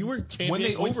format. win. You were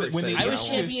championing When they I was introduced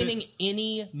championing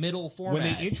any middle format.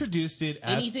 When they introduced it,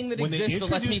 anything that exists that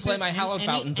lets me play my hallowed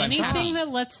fountains, I'm anything happy. that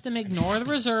lets them ignore the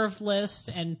reserved list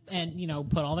and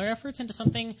put all their efforts into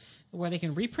something where they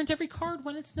can reprint every card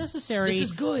when it's necessary. This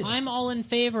is good. I'm all in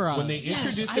favor of. when they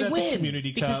introduced I it at win. the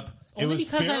Community Cup,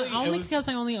 because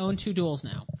I only own 2 duels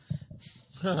now.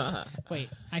 Wait,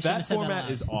 I shouldn't that have said format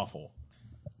that is awful.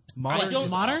 Modern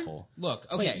is modern? awful. Look,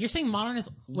 okay. Wait, you're saying modern is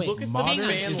Look at the modern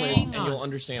fan is list, awful. and you'll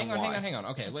understand why. hang on.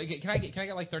 Okay, can I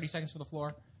get like 30 seconds for the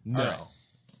floor? No. All right.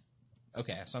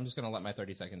 Okay, so I'm just gonna let my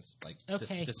 30 seconds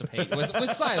Okay. dissipate with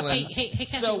silence. Hey,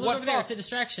 Cassie, so look what over there. It's a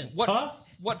distraction.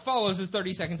 What follows is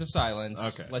 30 seconds of silence.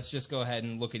 Okay. Let's just go ahead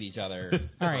and look at each other All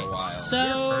for right. a while.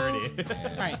 So, Dirty.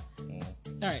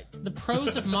 all right. The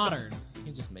pros of modern. You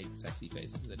can just make sexy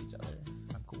faces at each other.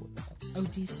 I'm cool with that.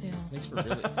 OD sale. Makes for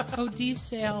really OD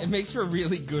sale. it makes for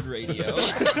really good radio.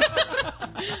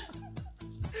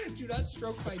 Do not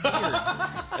stroke my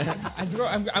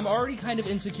beard. I'm already kind of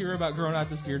insecure about growing out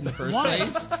this beard in the first Why?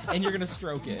 place, and you're gonna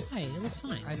stroke it. Hey, it looks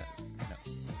fine. I know.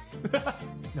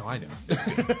 No, I know.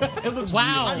 It looks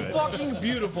Wow. really good. Fucking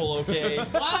beautiful, okay?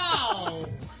 Wow.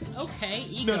 Okay.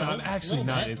 Ego. No, I'm actually Little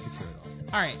not bit. insecure at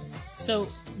all. All right. So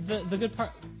the good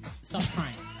part. Stop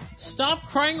crying. Stop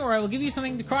crying, or I will give you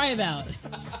something to cry about.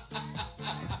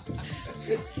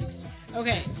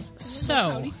 Okay.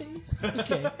 So.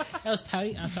 Okay. That was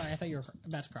pouty. I'm sorry. I thought you were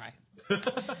about to cry.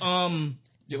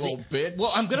 You little bitch.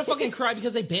 Well, I'm gonna fucking cry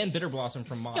because they banned Bitter Blossom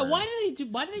from Modern. Yeah.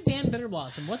 Why do they ban Bitter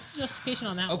Blossom? What's the justification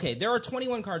on that? one? Okay, there are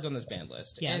 21 cards on this band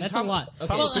list. Yeah, and that's Tom- a lot.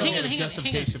 Okay, Well, so- hang on.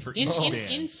 Justification for In, each in,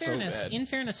 band. in So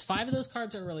fairness, bad. 5 of those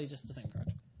cards are really just the same card.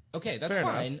 Okay, that's Fair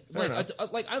fine. enough. Fair enough.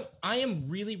 Like I am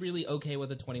really, really okay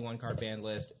with a 21 card band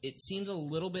list. It seems a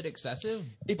little bit excessive.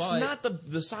 It's but not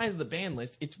the size of the band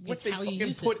list. It's what It's they how you fucking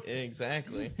use put.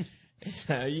 Exactly. It's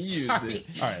how you use Sorry. it.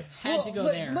 All right. Had to go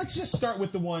there. Let's just start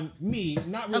with the one,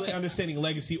 not really Okay. understanding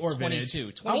legacy or vintage.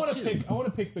 22. I want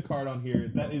to pick the card on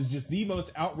here that is just the most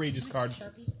outrageous card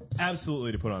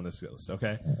absolutely to put on this list,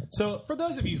 okay? So, for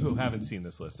those of you who haven't seen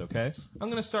this list, okay? I'm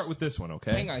going to start with this one,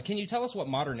 okay? Hang on, can you tell us what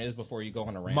Modern is before you go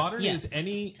on a rant? Modern Yeah. is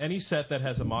any set that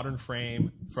has a modern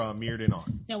frame from Mirrored in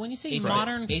on. Now, when you say Eighth-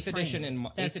 modern eighth frame, edition and-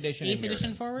 that's eighth edition eighth and edition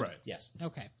Mirrored. forward. Right. Yes.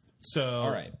 Okay. So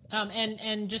All right.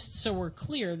 And just so we're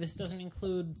clear, this doesn't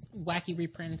include wacky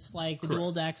reprints like the Correct.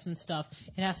 dual decks and stuff.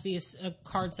 It has to be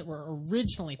cards that were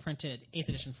originally printed 8th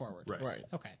edition forward. Right.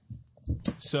 Okay.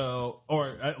 So, or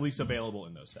at least available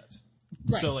in those sets.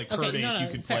 Right. So, like, okay, Code 8 no, you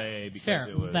could fair, play because fair.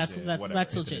 it was that's whatever,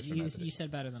 that's 8th legit. edition, You 9th edition.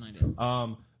 said better than I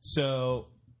did. So,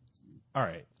 all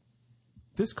right.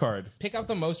 This card. Pick out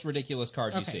the most ridiculous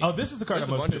card you Okay. see. Oh, this is the card There's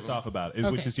I'm a most bunch of pissed them. off about,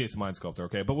 Okay. which is Jason Mind Sculptor.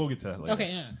 Okay, but we'll get to that later.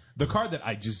 Okay, yeah. The card that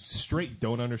I just straight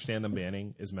don't understand them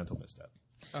banning is Mental Misstep.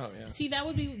 Oh yeah. See, that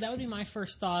would be my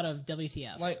first thought of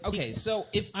WTF. Like, okay, so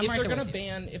if I'm right they're there gonna with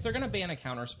you. ban a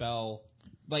counterspell,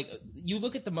 like you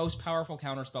look at the most powerful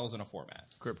counterspells in a format.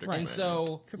 Cryptic. Right. And Command.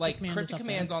 so, Cryptic like Command is Cryptic up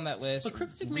Command's there. on that list. But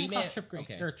Cryptic Command Remand- costs trip green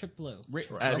okay. or trip blue. That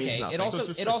means Okay, nothing. it also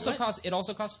So it's it also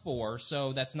restricted. costs 4,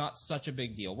 so that's not such a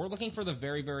big deal. We're looking for the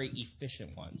very very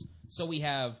efficient ones. So we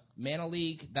have Mana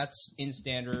League, that's in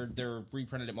standard. They're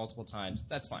reprinted it multiple times.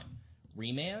 That's fine.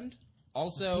 Remand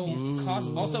also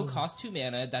costs 2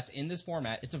 mana. That's in this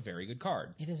format. It's a very good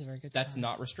card. It is a very good. That's card.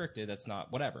 not restricted. That's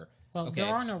not whatever. Well, okay. there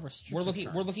are no restrictions.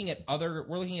 We're looking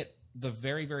at the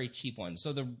very very cheap ones.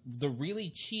 So the really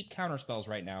cheap counterspells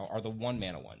right now are the 1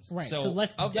 mana ones. Right. So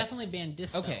let's of that- definitely ban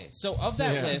Dispel. Okay, so of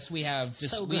that Yeah. list, we have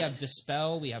So we good. have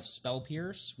Dispel, we have Spell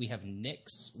Pierce, we have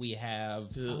Nyx, we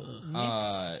have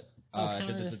counter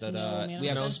if no mana we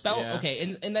have spell? Spell. Yeah.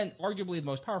 Okay, and then arguably the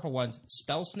most powerful ones,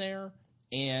 Spell Snare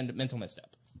and Mental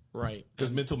Misstep. Right.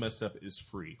 Because Mental Misstep is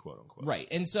free, quote unquote. Right,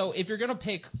 and so if you're gonna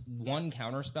pick one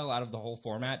counterspell out of the whole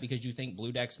format because you think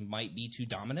blue decks might be too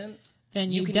dominant,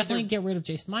 Then you can definitely either- get rid of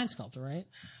Jason Mind Sculptor, right?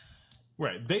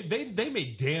 Right. They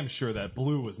made damn sure that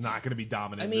blue was not going to be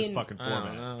dominant in this mean, fucking I don't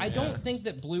format. know. I don't think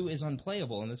that blue is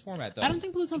unplayable in this format, though. I don't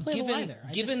think Blue's unplayable given, either.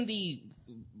 Given the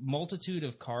multitude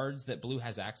of cards that blue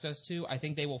has access to, I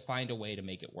think they will find a way to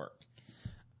make it work.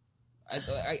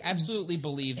 I absolutely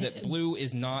believe that blue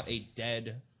is not a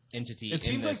dead entity. It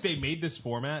seems like they made this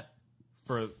format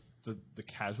for the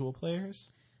casual players.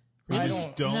 I We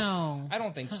just don't- No, I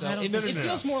don't think so. I don't It, think it so.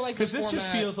 feels more like Because this this just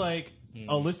format- feels like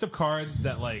a list of cards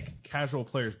that like casual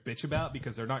players bitch about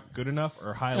because they're not good enough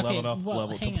or high level enough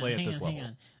level to play at this level.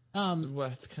 Hang on. Well,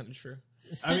 that's kind of true.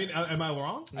 I mean, am I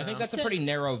wrong? I think that's a So- pretty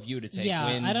narrow view to take Yeah,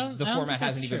 when I don't the format think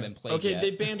hasn't that's even true. been played Okay, yet.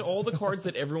 they banned all the cards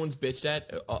that everyone's bitched at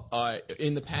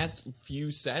in the past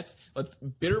few sets. Let's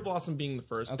Bitter Blossom being the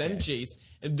first, then Okay. Jace,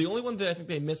 and the only one that I think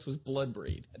they missed was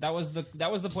Bloodbraid. That was the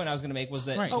point I was going to make was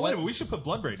that Right. Oh, wait a minute. We should put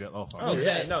Bloodbraid in. Oh, Oh Was yeah,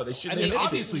 that- no, they should. I they mean, missed it.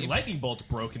 obviously, Lightning Bolt's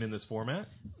broken in this format.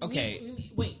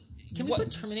 okay. Wait, can we What-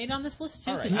 put Terminate on this list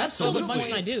too? All Because right. that's still a bunch of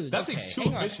Absolutely. my dudes. That Okay, seems too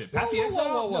hang on. efficient. Pat the Whoa, Exile?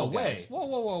 whoa, whoa, No whoa, way. guys.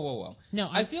 Whoa. No,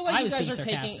 I feel like I you was guys being are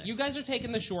taking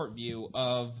sarcastic. the short view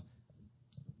of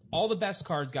all the best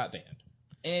cards got banned.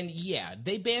 And yeah,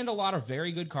 they banned a lot of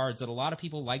very good cards that a lot of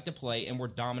people like to play and were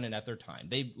dominant at their time.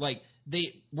 They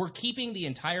were keeping the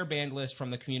entire banned list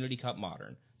from the Community Cup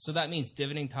Modern. So that means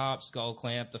Divining Top, Skull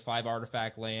Clamp, the 5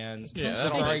 artifact lands, Yeah, the that's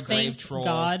Starry makes Grave Thank Troll.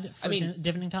 God for I mean,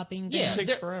 Divining Top being yeah, banned.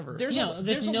 takes forever. There's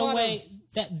There's a no lot way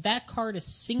that card is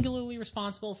singularly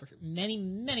responsible for many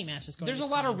matches going. There's to a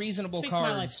lot of time. reasonable This cards.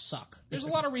 makes my life suck. There's a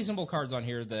lot of reasonable cards on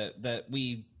here that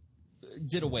we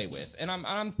did away with, and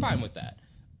I'm fine with that.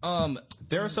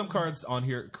 There are some cards on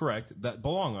here, correct, that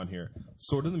belong on here.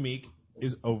 Sword of the Meek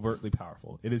is overtly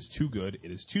powerful. It is too good,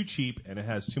 it is too cheap, and it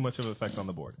has too much of an effect on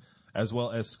the board. As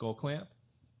well as Skull Clamp.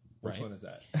 Which Right. one is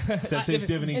that? Sensei's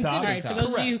Divining Top. All right, for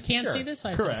those of you who Correct. can't Sure. see this,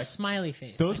 I Correct. put a smiley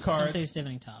face. Those Like cards Sensei's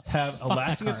Divining Top. have a Fuck that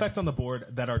lasting card. effect on the board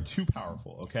that are too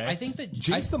powerful, okay? I think that-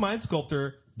 Jace the Mind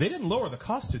Sculptor, they didn't lower the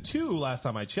cost to 2 last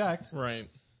time I checked. Right.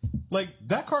 Like,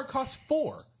 that card costs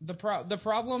 4. The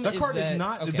problem That is card that is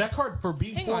not. okay. That card for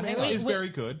being Hang 4 on, mana wait, is very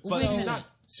good, but wait, he's not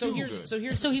so too here's good. so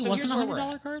here's So he wasn't a here's where we're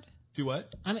 $100 at. card. Do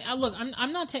what? I mean, look,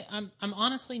 I'm not. I'm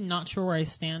honestly not sure where I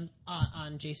stand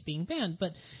on Jace being banned,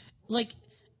 but like,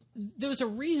 there was a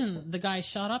reason the guy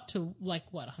shot up to like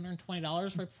what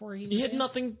 $120 right before he. He had banned?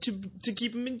 nothing to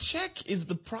keep him in check is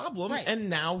the problem, Right. and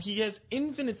now he has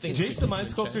infinite things. to Jace keep the him Mind in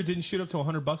Sculptor check. didn't shoot up to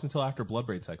 $100 until after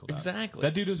Bloodbraid cycled out. Exactly.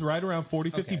 That dude was right around 40,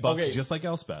 50 bucks, Okay. just like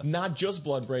Elspeth. Not just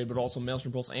Bloodbraid, but also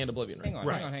Maelstrom Pulse and Oblivion Ring.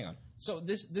 Hang on. So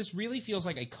this really feels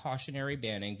like a cautionary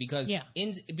banning because Yeah.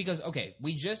 okay,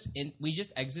 we just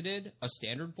exited a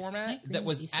standard format agree that with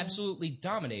was you, Sam. absolutely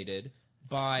dominated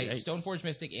by Yikes. Stoneforge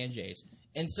Mystic and Jace.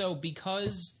 And so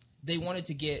because they wanted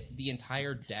to get the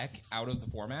entire deck out of the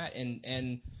format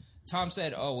and Tom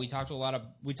said, "Oh, we talked to a lot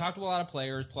of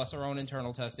players plus our own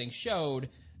internal testing showed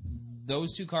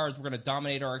those 2 cards were going to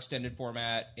dominate our extended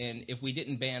format, and if we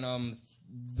didn't ban them,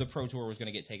 the Pro Tour was going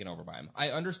to get taken over by them."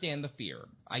 I understand the fear.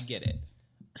 I get it.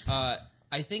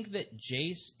 I think that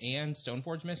Jace and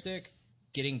Stoneforge Mystic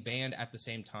getting banned at the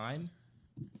same time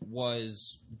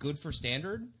was good for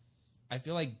Standard. I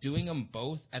feel like doing them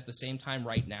both at the same time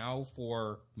right now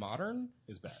for Modern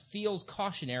Is bad. feels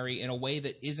cautionary in a way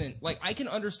that isn't... Like, I can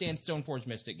understand Stoneforge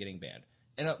Mystic getting banned.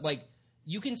 And, like,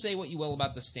 you can say what you will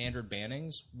about the Standard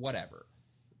bannings, whatever.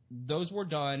 Those were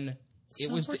done...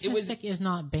 Mystic is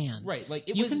not banned. Right, like,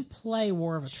 you can play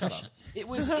War of Attrition. It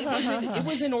was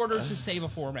in order to save a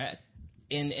format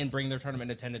and bring their tournament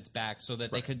attendance back so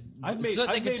that they could I've made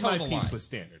my peace with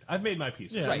Standard. I've made my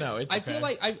peace with Yeah, Right. no, it's I feel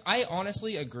like I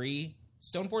honestly agree.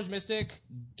 Stoneforge Mystic,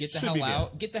 get the hell out.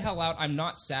 banned. Get the hell out. I'm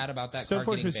not sad about that card Stoneforge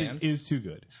getting Mystic banned. is too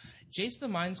good. Jace the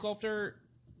Mind Sculptor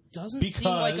doesn't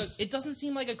Because- doesn't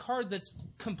seem like a card that's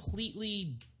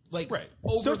completely like Right.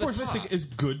 over the Stoneforge top. Mystic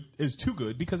is too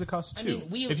good because it costs I 2.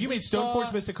 mean, if you we made saw-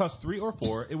 Stoneforge Mystic cost 3 or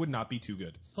 4, it would not be too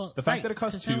good. Well, the fact right, that it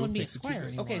costs 'cause then it 2 wouldn't be makes it too Squire good.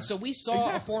 anymore. Okay, so we saw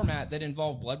Exactly. a format that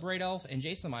involved Bloodbraid Elf and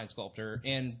Jace the Mind Sculptor,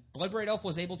 and Bloodbraid Elf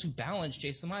was able to balance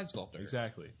Jace the Mind Sculptor.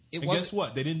 Exactly. It and wasn't- guess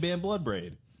what? They didn't ban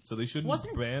Bloodbraid, so they shouldn't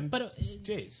Wasn't ban but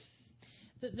Jace.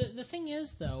 the thing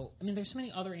is though, I mean, there's so many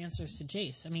other answers to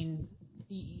Jace. I mean,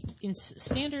 in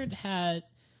Standard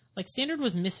Standard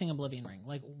was missing Oblivion Ring.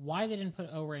 Like, why they didn't put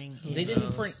O-Ring? They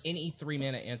didn't print any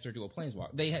 3-mana answer to a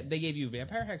Planeswalker. They gave you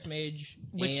Vampire Hexmage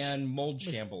and Mold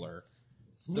Shambler.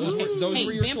 Those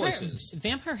were your choices.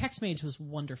 Vampire Hexmage was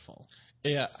wonderful.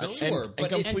 Yeah, Sure, and but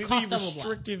completely cost double black.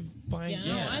 restrictive buying.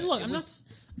 Yeah, no,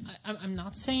 I'm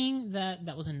not saying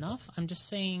that was enough. I'm just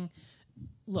saying,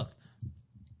 look,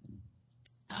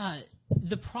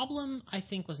 the problem I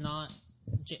think was not.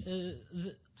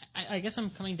 I guess I'm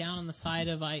coming down on the side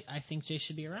of I think Jay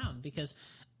should be around because,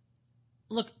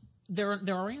 look, there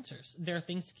are answers. There are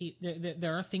things to keep.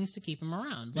 There are things to keep him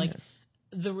around. Like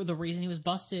the reason he was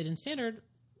busted in Standard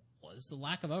was the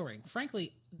lack of O-ring.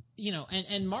 Frankly,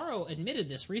 and Morrow admitted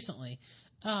this recently.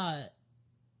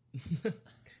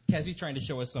 Casby's trying to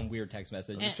show us some weird text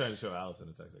message. I'm just trying to show Allison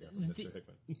a text I got from Mr.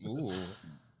 Hickman. Ooh.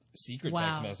 Secret Wow.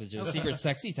 text messages. Okay. Secret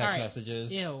sexy text All right.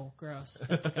 messages. Ew, gross.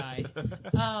 That's a guy.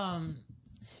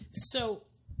 So,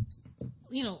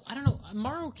 I don't know.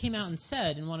 Morrow came out and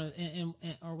said in one of,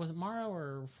 or was it Morrow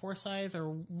or Forsyth or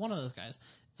one of those guys,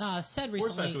 said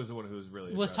recently Forsyth was the one who was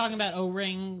really was talking aggressive. about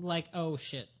O-ring, like, oh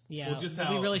shit, yeah, Well, just we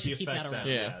how really the should keep that effect around.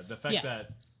 Yeah. the fact Yeah.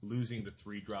 that losing the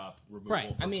 3-drop removal.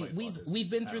 Right. for I mean, Planeswalkers. we've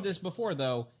been through this before,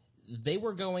 though. They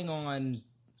were going on.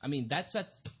 I mean, that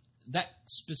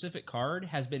specific card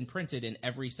has been printed in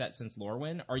every set since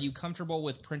Lorwyn. Are you comfortable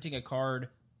with printing a card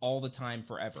all the time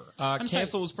forever?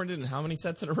 Cancel was printed in how many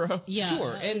sets in a row? Yeah,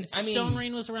 Sure, and I mean- Stone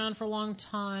Rain was around for a long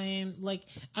time. Like,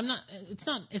 I'm not. It's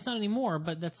not anymore.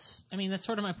 But that's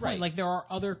sort of my point. Right. Like, there are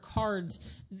other cards.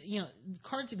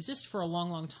 Cards exist for a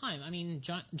long, long time. I mean,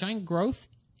 Giant Growth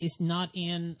is not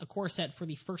in a core set for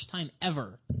the first time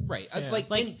ever. Right. Like,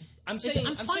 I'm it's- saying,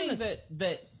 I'm I'm fine saying with-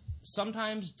 that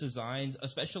sometimes designs,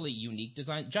 especially unique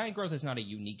design, Giant Growth is not a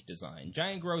unique design.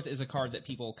 Giant Growth is a card that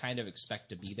people kind of expect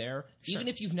to be there. Even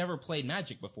if you've never played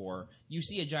Magic before, you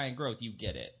see a Giant Growth, you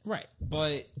get it. Right.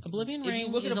 But Oblivion if you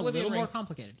Ring look at is a Oblivion little Ring, more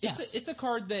complicated. Yes. It's a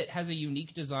card that has a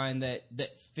unique design that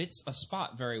fits a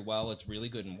spot very well. It's really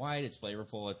good in white. It's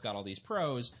flavorful. It's got all these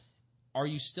pros. Are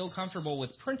you still comfortable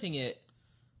with printing it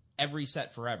every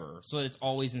set forever so that it's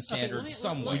always in Standard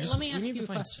somewhere? Let me ask we need you to a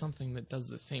find question. something that does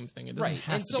the same thing. It doesn't Right.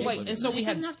 have And to so, be like, Oblivion. and so it we had.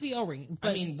 doesn't have to be O-ring. But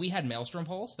I mean, we had Maelstrom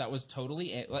Pulse. That was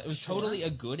totally a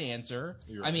good answer.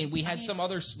 You're I right. mean, we had some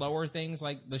other slower things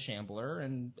like the Shambler,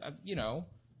 and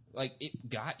like it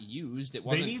got used. It They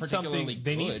wasn't need particularly something.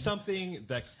 They good. need something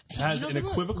that Hey, has you know, an there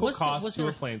was- equivocal was there- cost was to there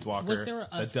a planeswalker. Was there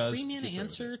a that does 3-mana do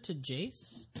answer to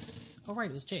Jace? Oh, right,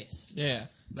 it was Jace. Yeah,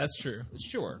 that's true.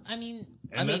 Sure. I mean,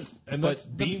 That's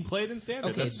being played in Standard.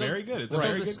 Okay, That's so, very good. It's a so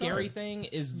very the good scary card. thing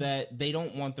is that they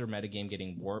don't want their metagame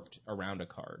getting warped around a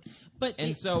card, but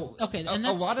and so okay, and a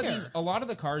that's lot fair. of a lot of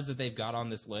the cards that they've got on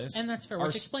this list, And that's fair, are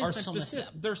which explains are mental misstep.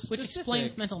 They're Which specific.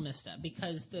 explains mental misstep,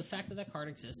 because the fact that that card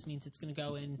exists means it's going to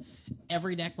go in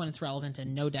every deck when it's relevant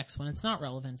and no decks when it's not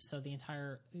relevant. So the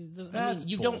entire That's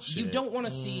you bullshit. don't want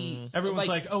to see Everyone's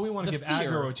like, oh, we want to the give fear.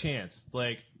 aggro a chance.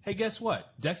 Like, hey, guess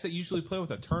what? Decks that usually play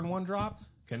with a turn 1 drop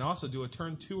can also do a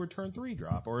turn 2 or turn 3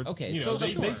 drop. Or Okay, you so know,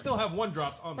 they sure. still have 1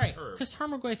 drops on right, the curve. because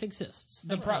Tarmogoyf exists.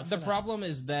 The Thank God for that. problem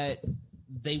is that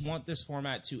they want this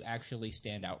format to actually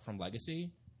stand out from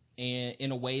Legacy, and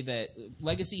in a way that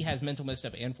Legacy has mental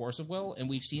misstep and force of will, and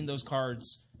we've seen those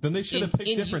cards. Then they should have picked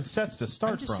in different you- sets to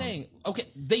start I'm just from. saying. Okay,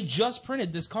 they just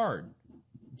printed this card.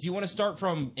 Do you want to start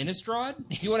from Innistrad?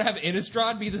 Do you want to have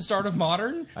Innistrad be the start of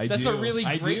Modern? That's do. a really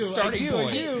I great do. starting I do.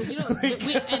 point. You know,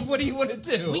 and What do you want to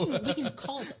do? we can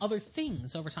call it other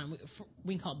things over time.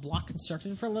 We can call it block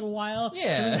constructed for a little while.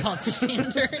 Yeah. Then we can call it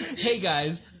standard. Hey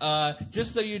guys,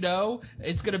 just so you know,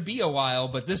 it's gonna be a while,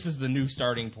 but this is the new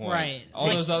starting point. Right. All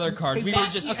Like, those other cards, we were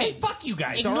just Hey, fuck you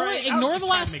guys. Ignore- all right? I was ignore just the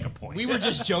trying last- to make a point. we were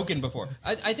just joking before.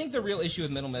 I think the real issue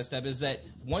with Middle Misstep is that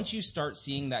once you start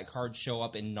seeing that card show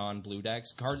up in non-blue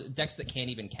decks, decks that can't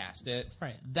even cast it,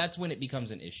 Right. that's when it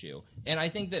becomes an issue. And I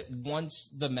think that once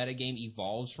the metagame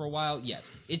evolves for a while, yes,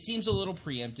 it seems a little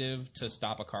preemptive to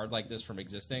stop a card like this from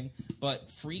existing,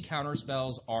 but free counter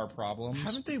spells are problems.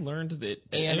 Haven't they learned that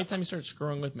anytime you start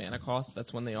screwing with mana costs,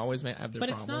 that's when they always have their But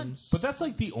it's not- problems? But that's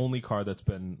like the only card that's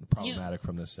been problematic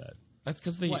from this set. That's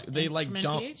because What, they from like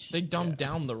NPH? dumb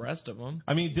down the rest of them.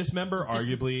 I mean, Dismember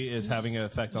arguably is having an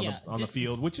effect on the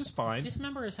field, which is fine.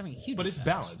 Dismember is having a huge But it's effect.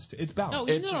 balanced. It's balanced.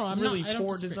 No, It's I'm really not, I don't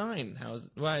poor disagree. design.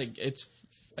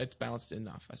 It's balanced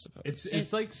enough, I suppose.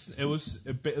 It's like it was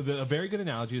a very good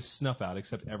analogy is Snuff Out,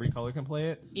 except every color can play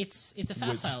it. It's a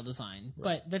facile design,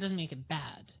 but that doesn't make it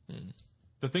bad.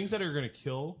 The things that are going to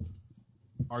kill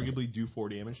arguably do 4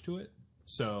 damage to it,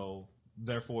 so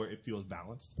therefore it feels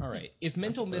balanced. All right. If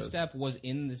Mental Misstep was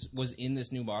in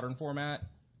this new Modern format,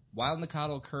 Wild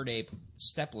Nacatl, Curdape,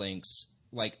 Step Links,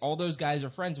 like all those guys are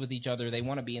friends with each other. They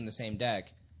want to be in the same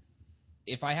deck.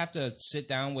 If I have to sit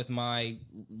down with my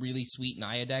really sweet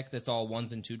Naya deck that's all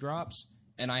 1s and 2 drops,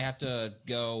 and I have to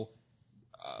go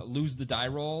lose the die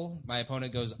roll, my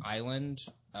opponent goes Island,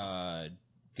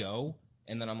 go,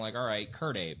 and then I'm like, all right,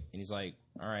 Curdape, and he's like,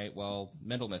 all right, well,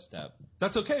 Mental Misstep.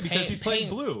 That's okay because he's playing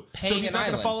blue, so he's not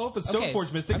going to follow up with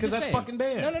Stoneforge Mystic because that's fucking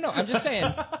bad. No. I'm just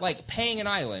saying, like paying an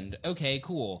island. Okay,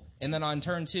 cool. And then on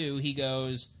turn 2, he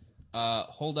goes,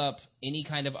 hold up any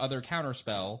kind of other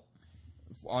counterspell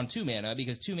on 2 mana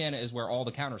because 2 mana is where all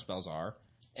the counterspells are.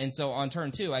 And so on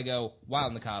turn 2, I go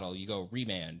Wild Nacatl. You go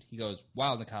Remand. He goes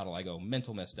Wild Nacatl. I go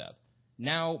Mental Misstep.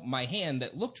 Now my hand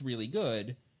that looked really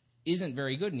good isn't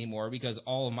very good anymore because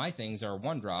all of my things are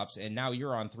 1-drops, and now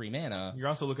you're on 3 mana. You're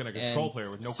also looking at a control player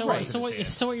with no So, cards so in what? his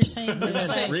hand. So what you're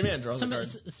saying? Remand draws a card.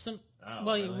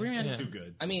 Remand That's too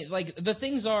good. I mean, like the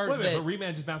things are Wait a minute, that but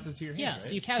Remand just bounces to your hand, Yeah, right? so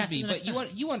you cast it Casby, the but next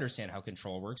turn. you understand how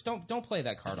control works. Don't play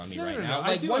that card on me No, right no, now. no, I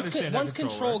Like do once understand how once control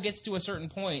control works. gets to a certain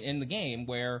point in the game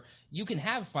where you can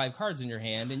have 5 cards in your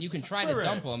hand and you can try to Right.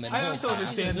 dump them. And I hold also back.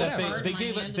 understand that Whatever. they My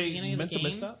gave hand it at the beginning of the mental game,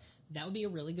 misstep. That would be a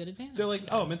really good advantage. They're like,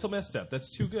 oh, mental misstep. That's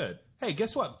too good. Hey,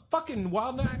 guess what? Fucking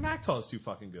Wild Nacatl is too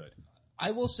fucking good.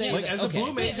 I will say, Like that, as okay. a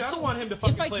blue mage, Yeah, I so don't want him to if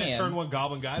fucking I play a can- turn 1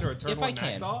 Goblin Guide or a turn if 1 I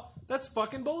can. Nacatl. That's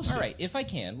fucking bullshit. All right, if I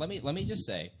can, let me just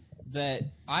say that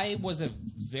I was a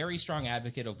very strong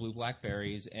advocate of blue-black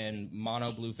fairies and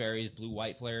mono blue fairies,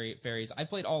 blue-white fairies. I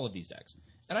played all of these decks,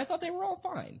 and I thought they were all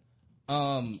fine.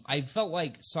 I felt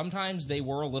like sometimes they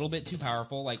were a little bit too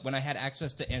powerful. Like when I had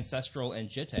access to Ancestral and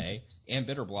Jitte and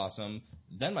Bitter Blossom,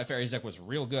 then my fairies deck was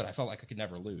real good. I felt like I could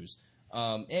never lose.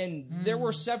 And there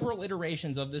were several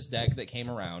iterations of this deck that came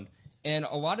around, and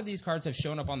a lot of these cards have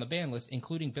shown up on the ban list,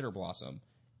 including Bitter Blossom.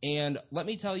 And let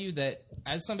me tell you that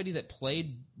as somebody that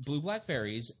played Blue-Black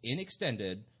Fairies in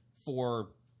Extended for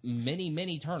many,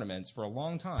 many tournaments for a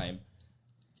long time,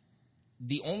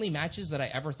 the only matches that I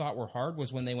ever thought were hard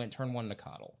was when they went turn 1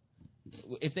 Nacatl.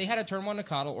 If they had a turn 1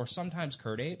 Nacatl or sometimes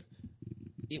Curdape,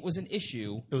 it was an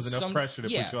issue. It was enough pressure to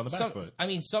put you on the back foot. I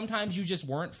mean, sometimes you just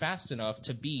weren't fast enough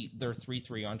to beat their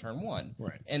 3/3 on turn 1.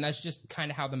 Right. And that's just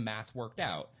kind of how the math worked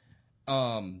out.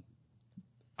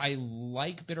 I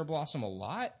like Bitter Blossom a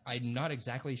lot. I'm not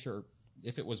exactly sure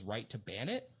if it was right to ban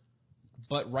it.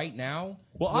 But right now,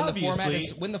 Well, when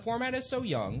obviously- the format is so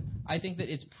young, I think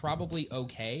that it's probably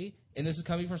okay. And this is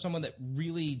coming from someone that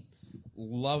really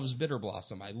loves Bitter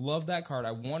Blossom. I love that card.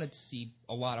 I wanted to see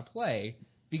a lot of play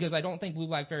because I don't think Blue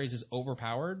Black Fairies is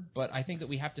overpowered, but I think that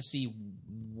we have to see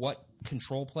what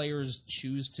control players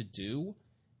choose to do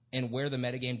and where the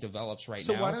metagame develops right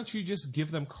So now. why don't you just give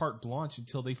them carte blanche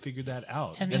until they figure that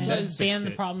out? And then fix ban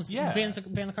the it? problems. Yeah. Ban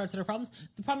the cards that are problems.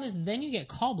 The problem is then you get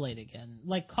Callblade again.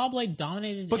 Like Callblade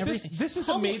dominated But everything. this is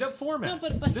a Callblade- made-up format. No,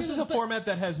 but this here's is the- a format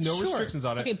that has no Sure. restrictions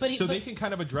on it, Okay, but so they can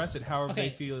kind of address it however Okay,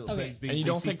 they feel. okay. They, And you they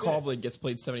don't see think fit. Callblade gets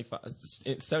played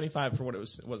 75 for what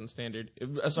it wasn't standard?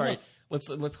 Sorry,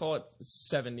 let's call it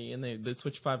 70, and they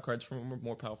switch 5 cards from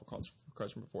more powerful cards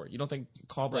from before. You don't think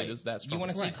Callblade Right. is that strong? You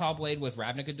want to see Right. Callblade with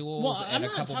Ravnica duels Well, and I'm a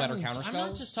not couple talking. better counterspells? I'm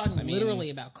not just talking I mean, literally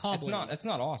about Callblade. It's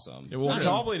not awesome. Yeah, well, No,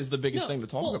 Callblade is the biggest No, thing to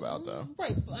talk well, about, though.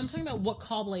 Right, but I'm talking about what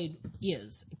Callblade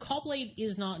is. Callblade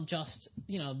is not just,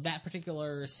 that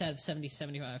particular set of 70,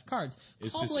 75 cards.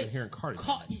 It's just inherent card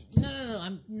No,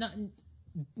 I'm not.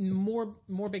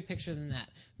 more big picture than that.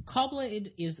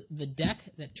 Caw-Blade is the deck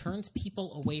that turns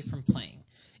people away from playing.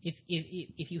 If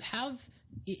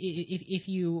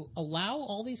you allow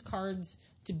all these cards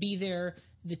to be there,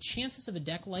 the chances of a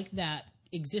deck like that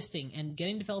existing and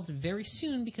getting developed very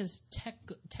soon, because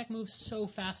tech moves so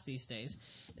fast these days.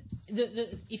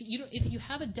 If you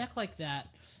have a deck like that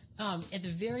at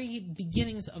the very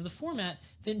beginnings of the format,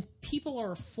 then people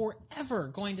are forever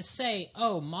going to say,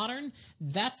 "Oh, Modern,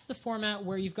 that's the format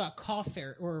where you've got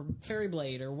or Fairy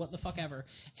Blade or what the fuck ever."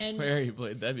 And Fairy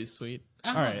Blade, that'd be sweet.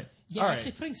 All right. Yeah, All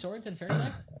actually right. putting swords in Fairy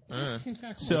Blade actually seems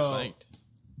kind of cool. So, Psyched.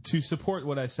 to support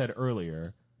what I said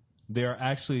earlier, they are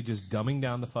actually just dumbing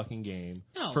down the fucking game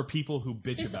No. for people who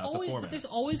bitch about the format. But there's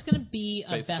always going to be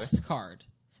a Basically. best card.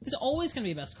 There's always going to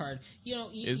be a best card.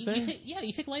 Is there?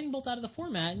 You take Lightning Bolt out of the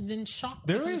format and then Shock.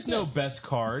 There becomes is no good. best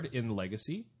card in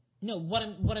Legacy. No, what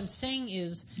I'm saying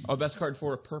is Best card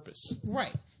for a purpose.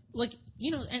 right. Like,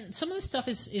 and some of this stuff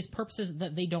is purposes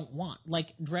that they don't want.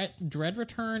 Like Dread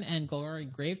Return and Glory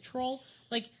Grave Troll.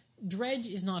 Like, Dredge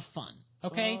is not fun.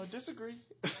 Okay? Disagree.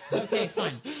 Okay,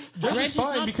 fine. Dredge is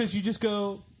fine not because you just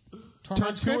go Tormod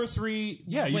turn 2 or script? 3.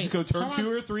 Yeah, you Wait, just go turn Tormod-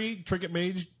 2 or 3, Trinket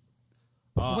Mage.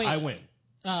 Wait. I win.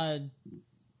 I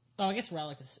guess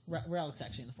Relic's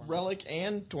actually in the format. Relic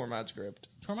and Tormod script.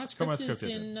 Tormod script is script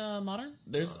in Modern.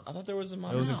 I thought there was a That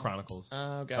modern. was in Chronicles.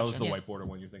 Oh, gotcha. That was the Yeah. whiteboarder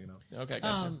one you're thinking of. Okay,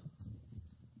 gotcha.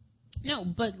 No,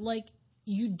 but like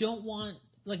you don't want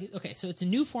okay, so it's a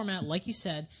new format, like you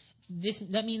said.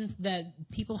 That means that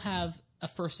people have a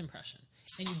first impression,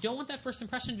 and you don't want that first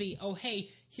impression to be, oh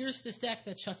hey, here's this deck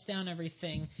that shuts down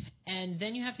everything, and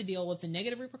then you have to deal with the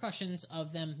negative repercussions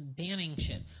of them banning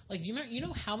shit. Like, you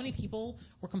know how many people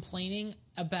were complaining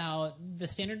about the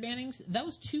standard bannings? That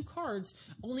was 2 cards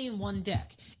only in one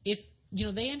deck. If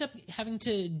they end up having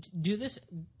to do this,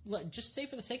 just say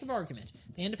for the sake of argument,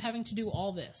 they end up having to do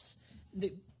all this,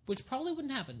 which probably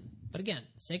wouldn't happen, but again,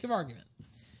 sake of argument,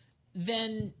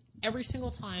 then every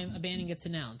single time a banning gets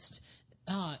announced,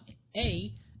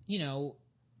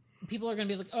 people are going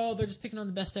to be like, oh, they're just picking on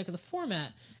the best deck of the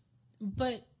format,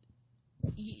 but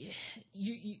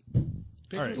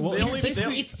All right. Well,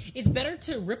 it's better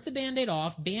to rip the Band-Aid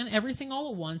off, ban everything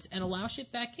all at once, and allow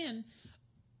shit back in.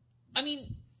 I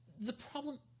mean, the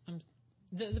problem...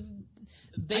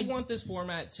 They want this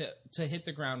format to hit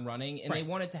the ground running, and Right. they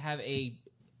want it to have a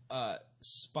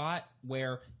spot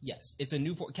where, yes, it's a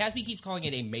new Casby keeps calling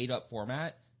it a made-up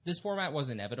format. This format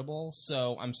was inevitable,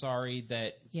 so I'm sorry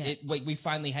that we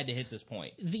finally had to hit this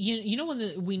point.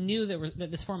 When we knew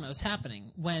that this format was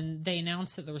happening? When they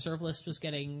announced that the reserve list was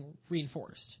getting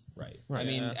reinforced. Right. I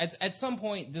mean, at some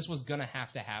point, this was going to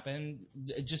have to happen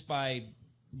just by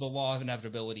the law of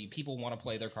inevitability. People want to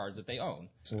play their cards that they own.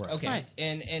 Right. Okay. Right.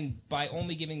 And by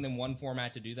only giving them one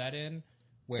format to do that in,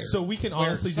 so we can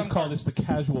honestly just call this the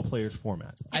casual players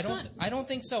format. I don't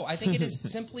think so. I think it is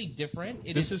simply different.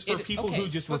 This is for people who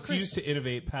just refuse to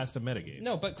innovate past a metagame.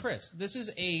 No, but Chris, this is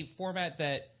a format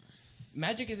that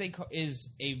Magic is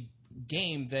a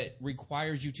game that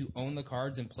requires you to own the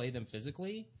cards and play them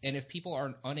physically. And if people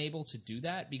are unable to do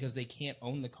that because they can't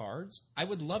own the cards, I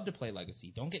would love to play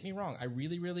Legacy. Don't get me wrong, I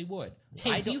really, really would.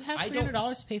 Hey, do you have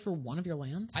 $300 to pay for one of your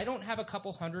lands? I don't have a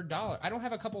couple $100. I don't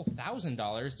have a couple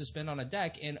 $1,000 to spend on a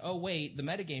deck. And oh wait, the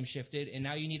metagame shifted, and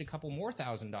now you need a couple more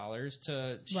 $1,000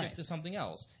 to shift to something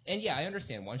else. And yeah, I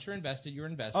understand. Once you're invested, you're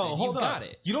invested. Oh, hold on. Got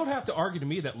it. You don't have to argue to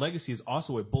me that Legacy is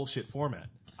also a bullshit format.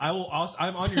 I'm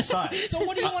on your side. So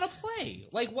what do you want to play?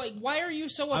 Like, why are you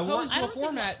so opposed to a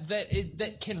format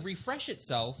that can refresh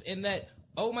itself and that,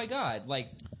 oh my god, like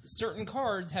certain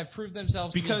cards have proved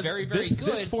themselves to be very, very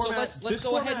good. Format, so let's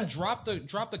go ahead and drop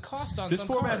the cost on this some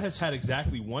format cards. has had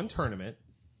exactly one tournament,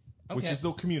 which Okay. is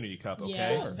the Community Cup, okay?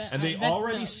 Yeah, sure. And they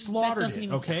already slaughtered doesn't it,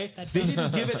 even okay? count. That They doesn't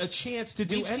didn't give it a chance to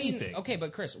do anything. Okay,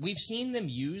 but Chris, we've seen them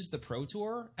use the Pro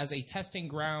Tour as a testing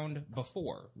ground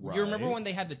before. Right. You remember when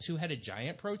they had the two-headed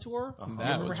giant Pro Tour? You That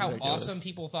remember was how ridiculous. awesome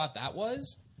people thought that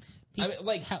was? I mean,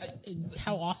 like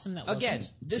How awesome that was. again,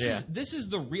 this is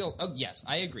the real. Oh, yes,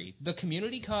 I agree. The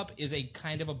Community Cup is a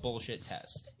kind of a bullshit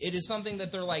test. It is something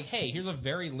that they're like, hey, here's a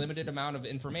very limited amount of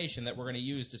information that we're going to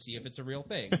use to see if it's a real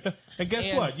thing. And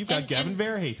guess what? You've got Gavin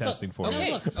Verhey testing for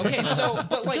Okay, you. okay, so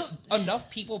but like enough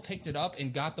people picked it up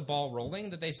and got the ball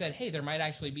rolling that they said, hey, there might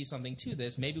actually be something to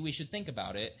this. Maybe we should think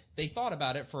about it. They thought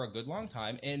about it for a good long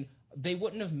time, and they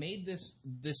wouldn't have made this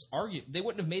They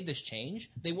wouldn't have made this change.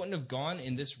 They wouldn't have gone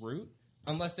in this route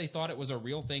unless they thought it was a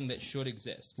real thing that should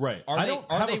exist. Right. I don't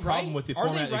have a problem with the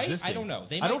format existing. I don't know.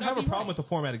 I don't have a problem with the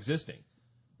format existing.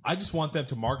 I just want them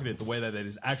to market it the way that it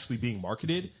is actually being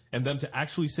marketed, and them to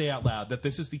actually say out loud that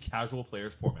this is the casual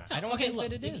players format. I don't Okay, think look,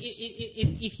 that it is.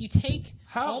 if you take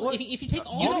if you take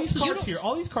all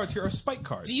All these cards here are spike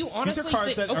cards. Do you honestly these are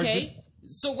cards think, that are okay,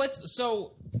 just,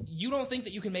 so you don't think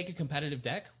that you can make a competitive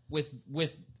deck with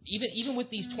even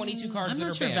with these 22 cards I'm that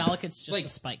not are sure banned? Valakut's just a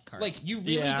spike card. Like, you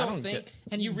really Yeah, I don't don't think, get-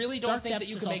 And you really don't Dark think that Depths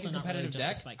you is can make a also not really competitive just a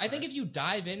deck? spike I think card. if you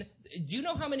dive in, do you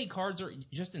know how many cards are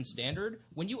just in standard?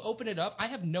 When you open it up, I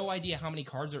have no idea how many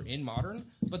cards are in modern,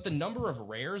 but the number of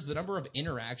rares, the number of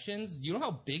interactions, you know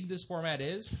how big this format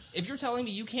is? If you're telling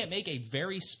me you can't make a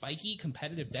very spiky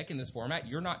competitive deck in this format,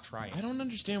 you're not trying. I don't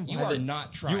understand why You are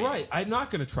not trying. You're right. I'm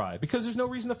not going to try because there's no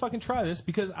reason to fucking try this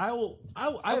because I will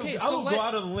Okay, so go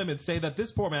out on a limb and say that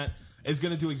this format is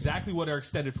going to do exactly what our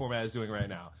extended format is doing right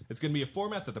now. It's going to be a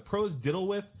format that the pros diddle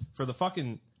with for the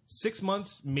fucking 6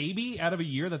 months, maybe out of a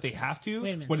year that they have to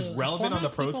Wait a minute. when so it's relevant on the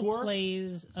Pro Tour.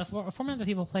 A format that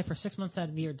people play for 6 months out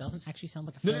of the year doesn't actually sound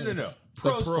like a No, failure. no. the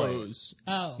Pros play. pros,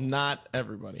 Oh. not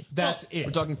everybody. That's it.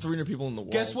 We're talking 300 people in the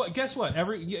world. Guess what?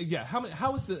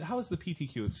 How is the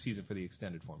PTQ season for the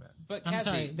extended format? But I'm Kathy,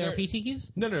 sorry, there are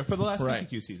PTQs? No, for the last Right.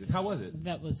 PTQ season, how was it?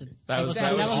 That was Exactly. that was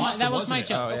my Awesome, joke. wasn't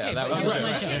it? Oh, yeah, Okay, that but was here's right, the-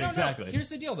 right, okay, yeah, no, no. exactly. Here's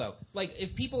the deal, though. Like,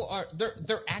 if people are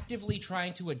they're actively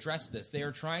trying to address this, they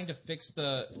are trying to fix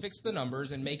the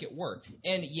numbers and make it work.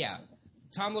 And yeah,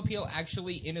 Tom Lapille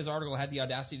actually in his article had the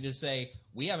audacity to say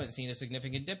we haven't seen a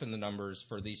significant dip in the numbers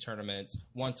for these tournaments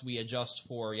once we adjust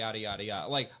for yada yada yada.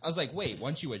 Like, I was like, wait,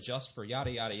 once you adjust for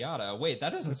yada yada yada, wait, that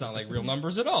doesn't sound like real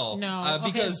numbers at all. No, okay,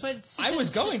 because but I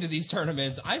was going to these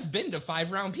tournaments. I've been to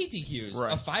 5-round PTQs.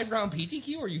 Right. A 5-round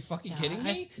PTQ? Are you fucking kidding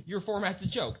me? Your format's a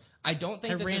joke. I don't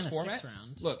think I that ran this a format.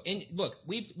 6-round. Look,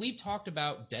 we've talked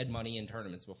about dead money in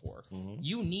tournaments before.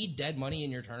 You need dead money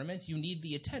in your tournaments. You need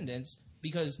the attendance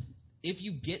because if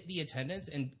you get the attendance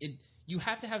you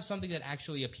have to have something that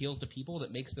actually appeals to people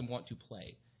that makes them want to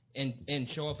play and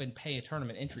show up and pay a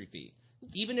tournament entry fee,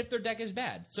 even if their deck is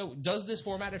bad. So does this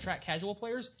format attract casual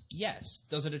players? Yes.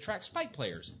 Does it attract spike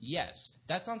players? Yes.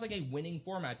 That sounds like a winning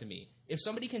format to me. If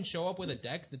somebody can show up with a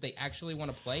deck that they actually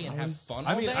want to play and have fun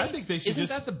all day, I think they should isn't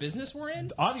just- that the business we're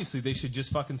in? Obviously, they should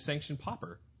just fucking sanction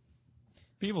Pauper.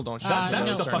 People don't. That's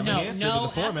no, the fucking answer to no,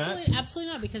 the format.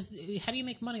 absolutely not. Because how do you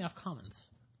make money off commons?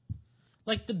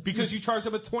 Like Because you charge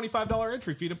them a $25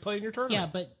 entry fee to play in your tournament. yeah,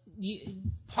 but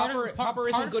Pauper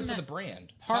isn't good for that- the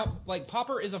brand. part-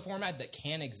 Pauper is a format that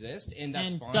can exist, and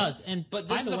that's fine. But this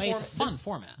by is the a way, it's a format- fun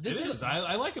format. This It is is.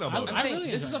 I like it on I'm both. saying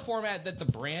really this is enjoy a format that the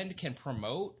brand can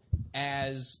promote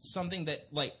as something that,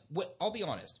 like, I'll be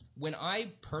honest. When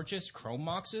I purchased Chrome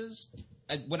Moxes,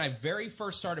 when I very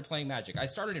first started playing Magic, I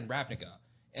started in Ravnica,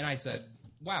 and I said,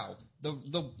 "Wow,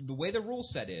 the way the rule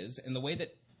set is, and the way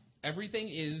that everything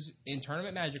is in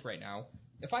tournament Magic right now,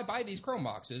 if I buy these Chrome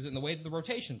Moxes and the way that the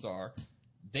rotations are,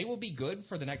 they will be good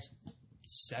for the next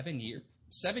 7 years."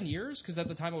 7 years, because at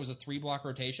the time it was a 3-block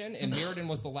rotation, and Mirrodin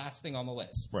was the last thing on the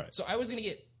list. Right. So I was going to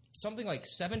get something like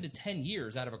 7 to 10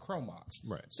 years out of a Chrome Mox.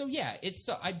 Right. So yeah, it's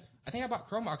I think I bought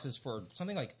Chrome Moxes for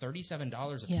something like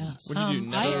 $37 a Yeah, piece. What'd you do,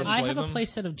 never I play have a them?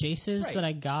 playset of Jaces Right. that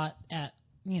I got at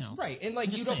Right, and like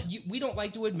just saying. we don't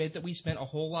like to admit that we spent a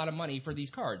whole lot of money for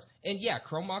these cards. And yeah,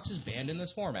 Chrome Mox is banned in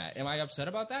this format. Am I upset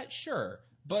about that? Sure.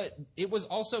 But it was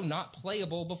also not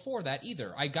playable before that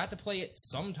either. I got to play it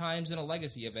sometimes in a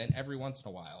Legacy event every once in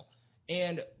a while.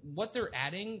 And what they're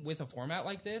adding with a format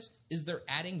like this is they're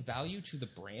adding value to the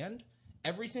brand.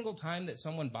 Every single time that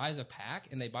someone buys a pack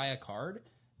and they buy a card,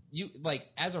 you like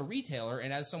as a retailer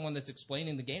and as someone that's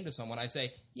explaining the game to someone, I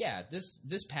say, yeah,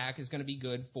 this pack is going to be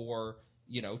good for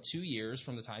 2 years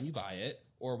from the time you buy it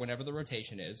or whenever the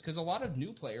rotation is, because a lot of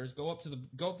new players go up to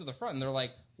the front and they're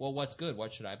like, well, what's good?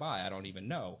 What should I buy? I don't even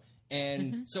know.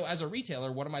 And so as a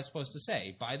retailer, what am I supposed to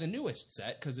say? Buy the newest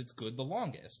set because it's good the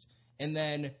longest. And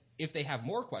then if they have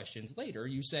more questions later,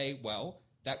 you say, well,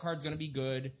 that card's going to be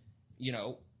good,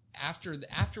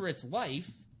 after its life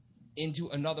into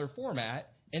another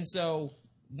format. And so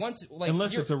once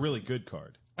Unless it's a really good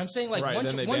card. I'm saying like Right,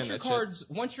 then they ban once your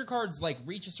that cards like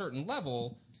reach a certain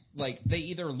level, like they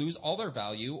either lose all their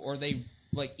value or they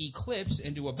like eclipse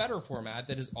into a better format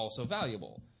that is also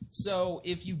valuable. So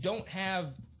if you don't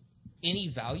have any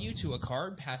value to a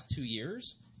card past 2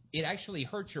 years, it actually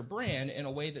hurts your brand in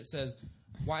a way that says,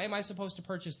 why am I supposed to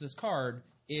purchase this card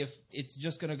if it's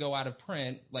just going to go out of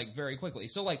print like very quickly?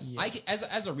 So like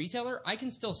as a retailer, I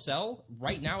can still sell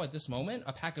right now at this moment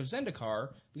a pack of Zendikar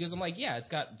because I'm like, yeah, it's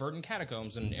got Verdant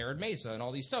Catacombs and Arid Mesa and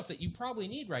all these stuff that you probably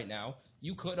need right now.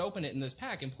 You could open it in this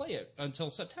pack and play it until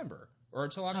September or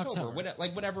until October.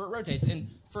 Whenever it rotates.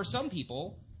 And for some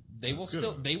people, they will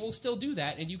still do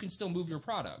that, and you can still move your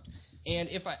product. And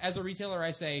if as a retailer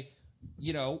I say,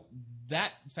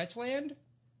 that fetch land,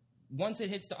 once it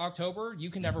hits to October, you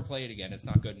can never play it again. It's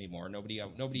not good anymore. Nobody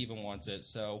even wants it.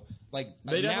 So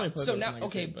they definitely put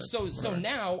so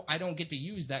now I don't get to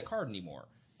use that card anymore.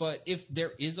 But if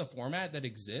there is a format that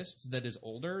exists that is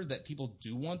older that people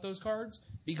do want those cards,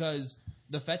 because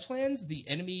the fetch lands, the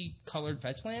enemy colored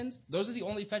fetch lands, those are the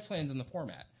only fetch lands in the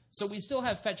format. So we still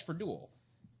have fetch for duel.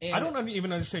 And I don't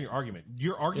even understand your argument.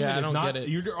 Your argument is not.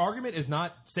 Your argument is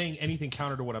not saying anything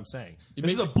counter to what I'm saying.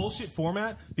 This is a bullshit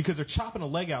format because they're chopping a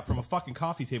leg out from a fucking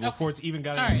coffee table before it's even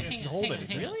got a chance to hold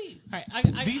anything. Really? All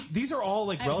right, These are all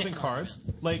relevant cards.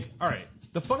 All right.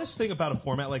 The funnest thing about a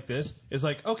format like this is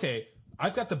okay,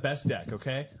 I've got the best deck.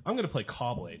 Okay, I'm gonna play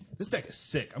Cobblade. This deck is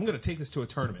sick. I'm gonna take this to a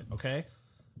tournament. Okay,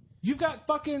 you've got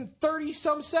fucking 30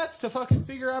 some sets to fucking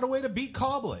figure out a way to beat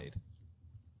Cobblade.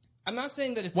 I'm not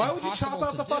saying that it's Why would you impossible chop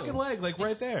out to the do. fucking leg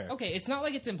right there? Okay, it's not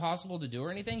like it's impossible to do or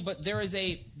anything, but there is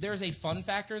a fun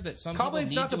factor that some Cobblade's people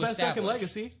need not the to best deck in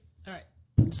establish. Legacy. all right.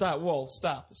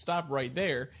 Stop right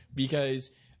there, because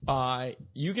Jace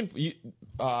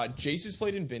is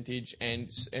played in Vintage and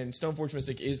Stoneforge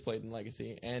Mystic is played in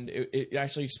Legacy, and it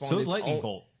actually spawned So is its Lightning own,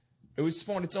 Bolt. It was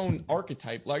spawned its own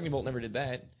archetype. Lightning Bolt never did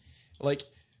that.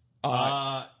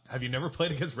 Have you never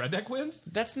played against Red Deck wins?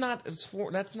 That's not the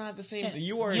same. Yeah.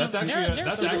 You are. That's actually okay.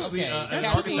 an Casby-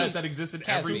 archetype that exists in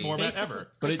every Casby, format basically- ever.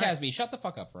 But Casby, shut the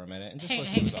fuck up for a minute and just Hey,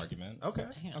 listen to his hey. argument. Okay.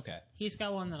 Hang on. Okay. He's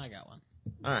got one, then I got one.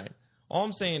 All right. All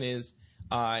I'm saying is,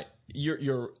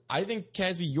 you're. I think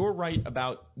Casby, you're right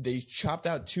about they chopped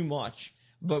out too much,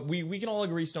 but we can all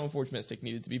agree Stoneforge Mystic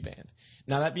needed to be banned.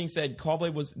 Now that being said,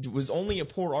 Callblade was only a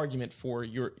poor argument for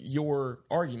your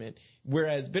argument,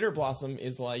 whereas Bitter Blossom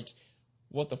is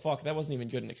what the fuck? That wasn't even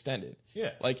good and extended.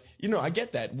 Yeah. I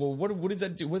get that. Well, what does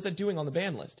that do? What is that doing on the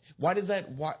ban list? Why does that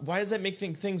make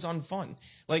things unfun?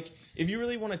 If you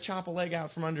really want to chop a leg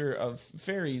out from under of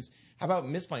fairies, how about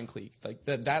Mistbind Clique?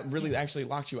 That really actually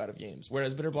locked you out of games,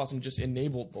 whereas Bitter Blossom just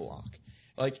enabled the lock.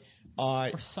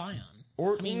 Or Scion.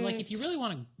 If you really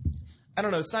want to. I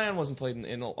don't know. Scion wasn't played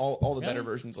in all the better Really?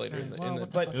 versions later Right, in the well, what the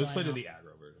but fuck? It was I played in know. the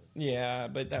aggro version. yeah,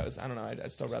 but that was I don't know. I'd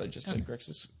still rather just play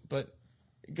Grixis. But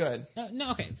good.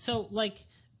 No, okay. So,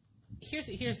 here's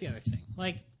the other thing.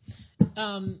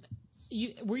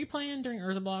 Were you playing during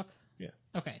Urza Block? Yeah.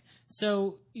 Okay.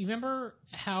 So, you remember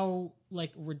how,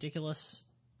 ridiculous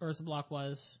Urza Block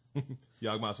was?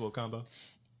 Yawgmoth's Will combo?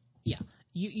 Yeah.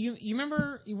 You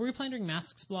remember, were you playing during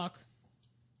Masks Block?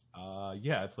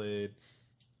 Yeah, I played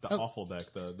the awful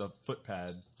deck, the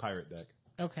footpad pirate deck.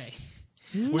 Okay.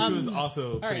 Which was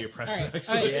also pretty all oppressive, right.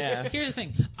 actually. Yeah. Here's the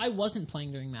thing. I wasn't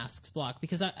playing during Masks Block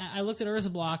because I looked at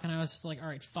Urza Block and I was just all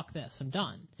right, fuck this. I'm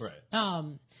done. Right.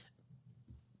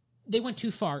 They went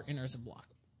too far in Urza Block.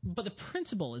 But the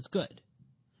principle is good.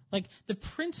 The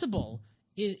principle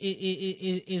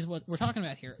is what we're talking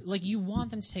about here. You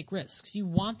want them to take risks. You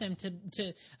want them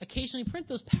to occasionally print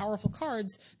those powerful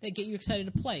cards that get you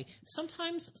excited to play.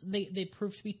 Sometimes they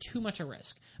prove to be too much a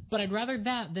risk. But I'd rather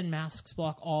that than Masks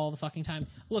Block all the fucking time.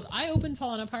 Look, I opened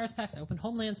Fallen Empires packs. I opened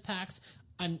Homelands packs.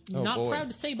 I'm not proud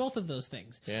to say both of those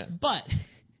things. Yeah. But,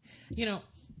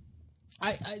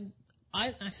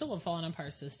 I still love Fallen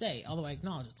Empires to this day, although I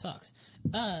acknowledge it sucks.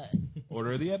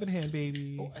 Order of the Ebon Hand,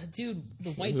 baby. Dude,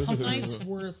 the White Pump Knights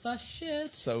were the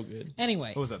shit. So good.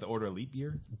 Anyway, What was that, the Order of Leap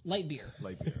Beer? light beer.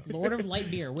 Light beer. The Order of Light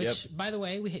Beer, which, by the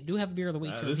way, we do have a beer of the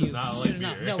week to this review is not a soon light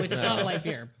enough. beer. No, it's not a light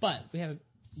beer, but we have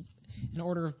an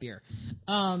order of beer.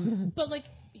 But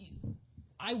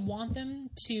I want them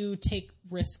to take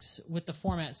risks with the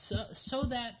format so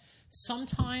that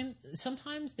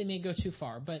sometimes they may go too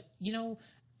far, but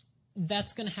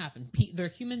that's going to happen. They're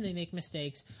human. They make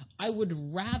mistakes. I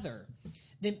would rather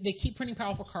they keep printing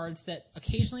powerful cards that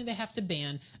occasionally they have to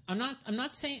ban. I'm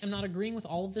not saying I'm not agreeing with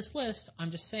all of this list.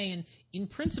 I'm just saying, in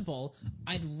principle,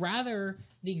 I'd rather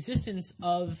the existence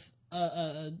of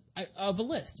a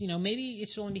list. Maybe it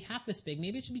should only be half this big.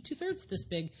 Maybe it should be 2/3 this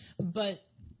big. But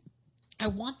I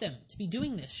want them to be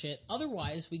doing this shit.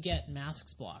 Otherwise, we get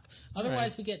Masks Block.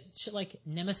 Otherwise, we get shit like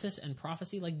Nemesis and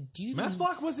Prophecy. Do you even... Mass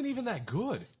Block wasn't even that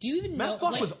good. Do you even know... Mass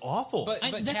Block was awful. But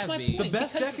that's my Casby, point. the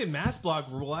best because- deck in Mass Block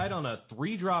relied on a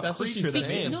 3-drop That's what creature she's that saying.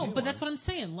 made No, him but that's what I'm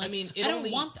saying. I mean, it I don't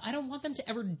only- want them to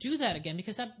ever do that again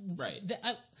because that Right.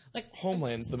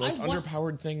 Homeland's the most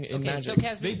underpowered thing in Okay, Magic. so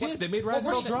Casby, They did. They made Rise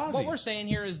of Eldrazi. What we're saying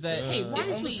here is that Hey, it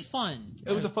Rise only- was fun.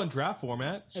 It was a fun draft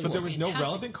format, but there was no fantastic.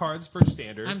 relevant cards for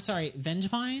standard. I'm sorry,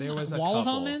 Vengevine, There was a Wall of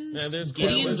couple. Omens, Yeah, there's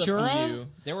Gideon a Jura. few.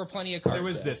 there were plenty of cards. There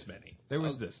was this many. There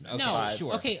was this many. Okay, No,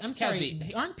 sure. okay, I'm sorry.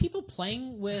 Casby, Aren't people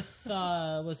playing with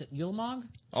was it Yulmog?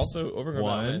 Also, Overgrown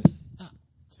One, Element.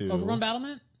 two. Overgrown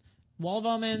Battlement? Wall of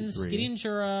Omens, 3, Gideon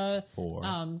Jura, 4,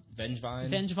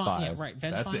 Vengevine, 5. Yeah, right.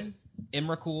 That's it. Vengevine.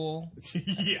 Imracool,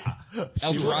 Yeah.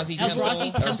 Eldrazi Temple.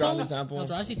 Eldrazi Temple.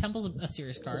 Eldrazi Temple's a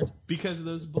serious card. Because of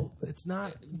those, it's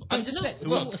not. I'm just saying.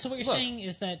 So what you're saying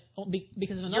is that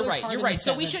because of another You're right. card You're in right. the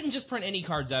So set we that- shouldn't just print any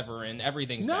cards ever, and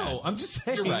everything's No, bad. I'm just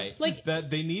saying. You're right. Like- that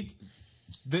they need.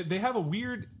 They have a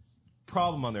weird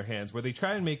problem on their hands where they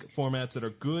try and make formats that are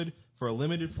good for a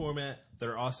limited format that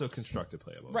are also constructed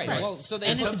playable. Right. Right. Well, so they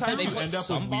And it's sometimes they you put end up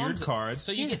some with weird bombs, cards.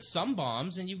 So you Yeah. get some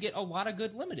bombs, and you get a lot of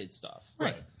good limited stuff.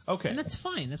 Right. Okay. And that's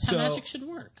fine. That's So- how Magic should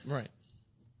work. Right.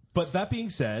 But that being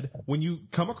said, when you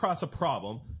come across a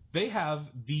problem, they have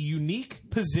the unique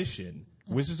position,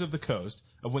 Wizards of the Coast,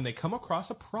 of when they come across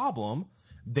a problem,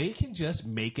 they can just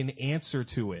make an answer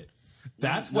to it.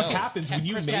 That's what No. happens when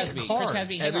you Chris make Casby, cards. Chris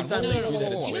Casby, hang Every on. time Whoa, they whoa, do whoa, that,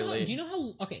 whoa, it's whoa. way late. Do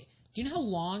you know how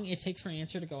long it takes for an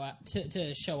answer to go out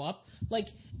to show up? Like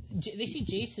they see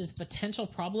Jace's potential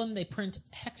problem, they print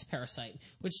Hex Parasite,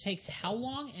 which takes how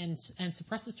long and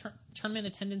suppresses tournament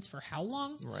attendance for how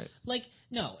long? Right. Like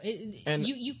no, And-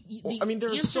 the I mean, there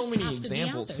are so answers many have to be out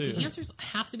examples, there. too. The answers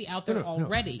have to be out there No,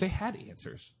 already. they had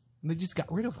answers. And they just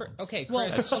got rid of them. Okay, Well,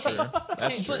 Chris. that's okay, true.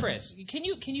 That's okay, true. Chris, can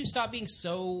you stop being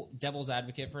so devil's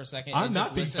advocate for a second? I'm and not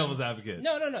just being listen? devil's advocate.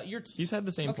 No. You're He's had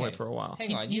the same okay. point for a while.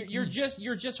 Hang on, you're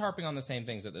just harping on the same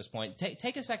things at this point.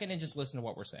 Take a second and just listen to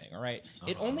what we're saying. All right,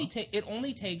 it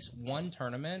only takes one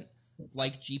tournament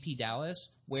like GP Dallas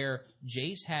where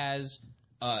Jace has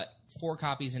 4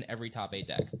 copies in every top 8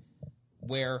 deck,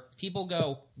 where people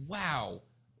go, wow.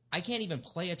 I can't even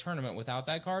play a tournament without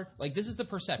that card. Like, this is the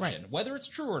perception. Right. Whether it's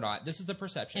true or not, this is the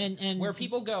perception. And where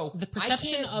people go, the I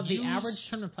perception can't of the use- average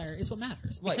tournament player is what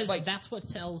matters Like- because like- that's what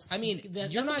sells. I mean,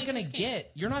 that's you're what not makes going to this game.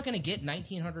 get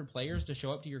 1,900 players to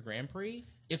show up to your Grand Prix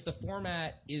if the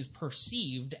format is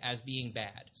perceived as being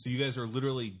bad. So you guys are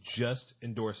literally just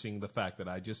endorsing the fact that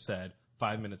I just said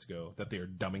 5 minutes ago that they are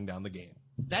dumbing down the game.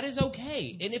 That is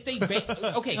okay. And if they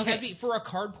okay, Casby, for a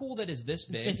card pool that is this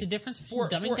big, It's a difference between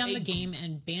dumbing down the game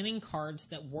and banning cards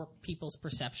that warp people's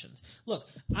perceptions. Look,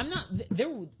 I'm not.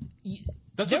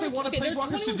 That's what they want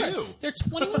Planeswalkers to do. There are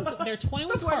 21. There are 21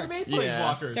 That's why cards. they made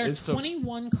Yeah. Planeswalkers. There are It's so-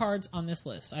 21 cards on this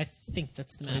list. I think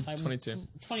that's the math. 22.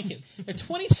 22. There are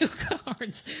 22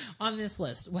 cards on this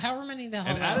list. However many the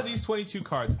hell. And out of these 22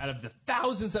 cards, out of the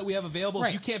thousands that we have available,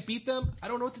 Right. if you can't beat them, I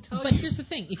don't know what to tell But you. here's the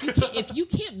thing: if you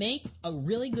can't make a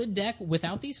really good deck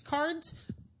without these cards,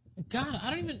 God, I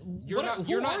don't even. you're who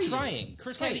not are you? trying.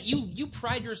 Chris Right. Casby, you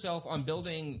pride yourself on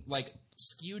building like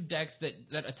skewed decks that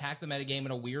attack the metagame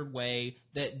in a weird way,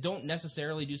 that don't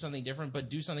necessarily do something different, but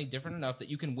do something different enough that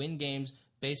you can win games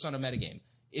based on a metagame.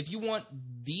 If you want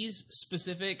these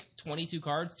specific 22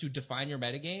 cards to define your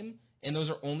metagame, and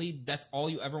that's all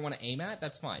you ever want to aim at,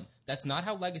 that's fine. That's not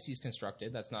how Legacy's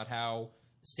constructed. That's not how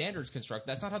Standard's constructed.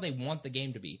 That's not how they want the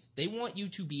game to be. They want you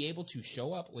to be able to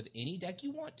show up with any deck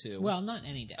you want to. Well, not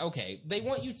any deck. Okay, they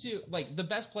want you to, like, the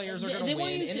best players are They- going they to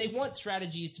want win, you and to- they want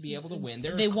strategies to be able to win.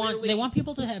 There's They want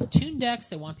people to have tuned decks.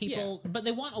 They want people, Yeah. but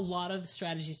they want a lot of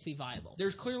strategies to be viable.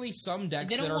 There's clearly some decks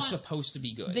They that don't are want- supposed to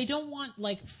be good. They don't want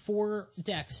like 4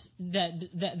 decks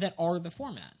that are the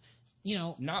format. You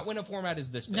know, Not when a format is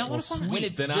this big. Not when a format- When Sweet.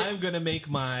 it's Then thi- I'm going to make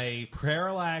my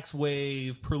Parallax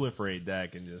Wave Proliferate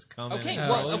deck and just come Okay, in.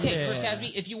 well, and okay, Chris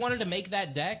Casby, if you wanted to make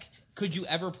that deck, could you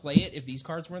ever play it if these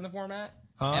cards were in the format?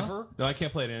 Huh? Ever? No, I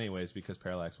can't play it anyways because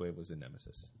Parallax Wave was in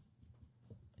Nemesis.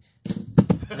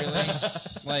 Really?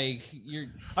 Like, you're...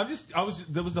 That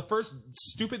was the first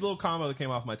stupid little combo that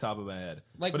came off my top of my head.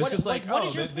 Like, but what, it's just like, like, what oh,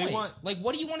 is your they point? want. Like,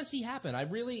 what do you want to see happen? I'm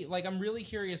really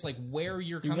curious, like, where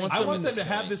you're coming want from. I want in them this to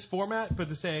have point. this format, but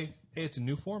to say, hey, it's a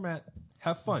new format.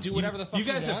 Have fun. Do whatever the fuck you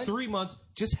guys you have want. 3 months.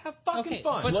 Just have fucking Okay,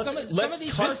 fun. But Let's- some of let's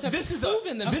these cut- cards have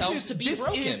proven themselves to be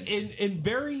broken. This is in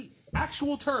very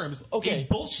actual terms, Okay. a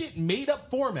bullshit made up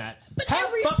format. but Have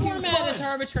every fucking format fun. is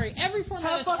arbitrary. Every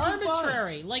format Have is fucking fun.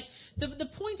 arbitrary. Like the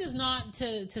point is not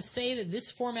to say that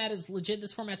this format is legit.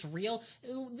 This format's real.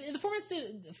 The format's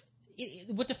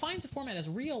what defines a format as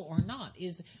real or not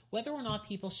is whether or not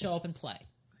people show up and play,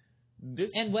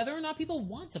 and whether or not people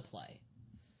want to play.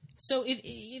 So if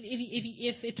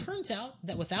it turns out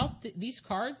that without these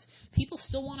cards, people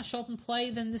still want to show up and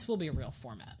play, then this will be a real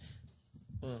format.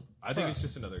 I think it's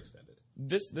just another extended.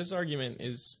 This argument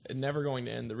is never going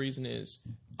to end. The reason is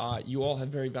you all have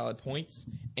very valid points,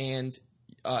 and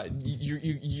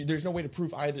you there's no way to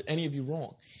prove any of you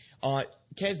wrong.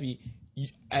 Casby,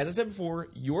 as I said before,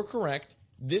 you're correct.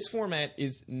 This format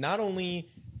is not only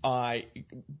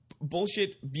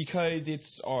bullshit because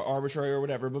it's arbitrary or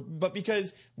whatever, but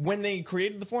because when they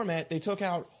created the format, they took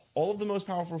out all of the most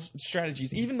powerful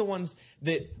strategies, even the ones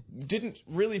that didn't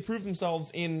really prove themselves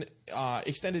in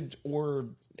extended or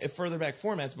further back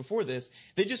formats before this,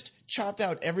 they just chopped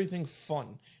out everything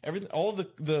fun, all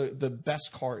the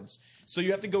best cards. So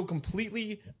you have to go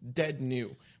completely dead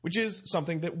new, which is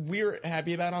something that we're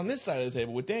happy about on this side of the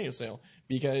table with Daniel Sale,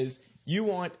 because you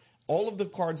want all of the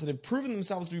cards that have proven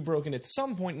themselves to be broken at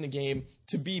some point in the game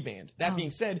to be banned. That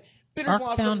being said, Bitter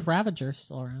Blossom, Arcbound Ravager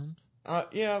still around.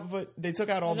 Yeah, but they took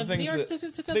out all the things that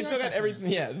they took out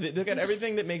everything. Yeah, they took out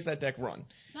everything that makes that deck run.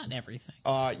 Not everything.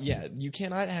 Yeah, you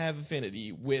cannot have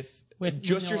affinity with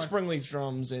just your Springleaf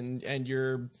Drums and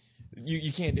your.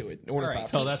 You can't do it. All right,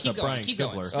 so that's a Brian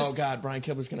Kibler. Oh God, Brian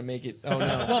Kibler's gonna make it. Oh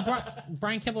no. Well,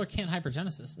 Brian Kibler can't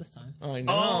Hypergenesis this time. Oh, I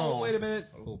know. Oh, wait a minute.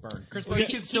 Oh, burn. Chris, He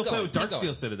can still play with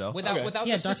Darksteel Citadel. Without Okay. the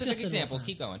Yeah, specific Darksteel examples,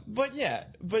 Citadel. keep going.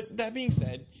 But that being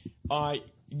said,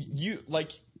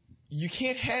 you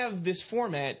can't have this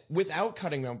format without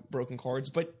cutting out broken cards.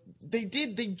 But they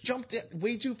did. They jumped it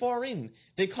way too far in.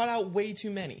 They cut out way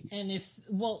too many. And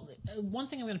one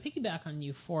thing I'm going to piggyback on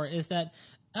you for is that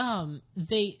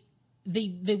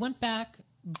they went back,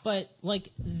 but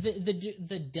like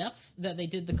the depth that they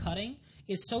did the cutting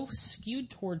is so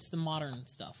skewed towards the modern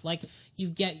stuff. Like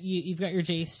you've got your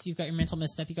Jace, you've got your Mental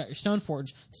Misstep, you've got your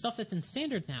Stoneforge, stuff that's in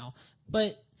standard now.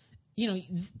 But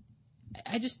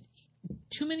I just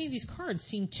too many of these cards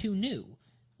seem too new.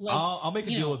 Like, I'll make a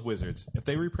deal with Wizards if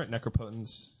they reprint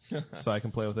Necropotence, so I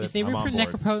can play with it. If they reprint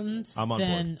Necropotence, I'm on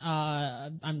then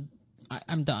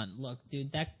I'm done. Look,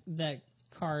 dude, that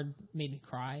card made me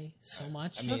cry so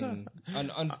much. I mean,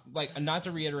 not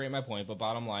to reiterate my point, but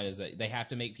bottom line is that they have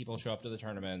to make people show up to the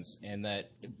tournaments, and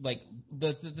that like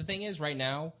the thing is right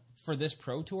now for this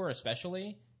Pro Tour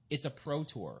especially, it's a Pro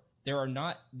Tour. There are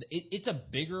not. It's a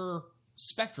bigger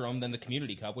spectrum than the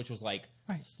Community Cup, which was like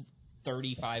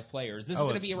 35 players. This is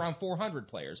going to be around 400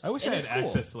 players. I wish I had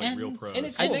access to real pros. And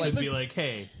it's cool. I think it'd be like,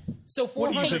 hey, so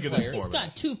 400 players. He's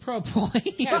got 2 pro points.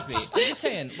 Casby, I'm just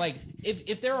saying, like,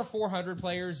 if there are 400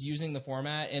 players using the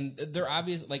format, and they're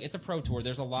obvious, like, it's a Pro Tour,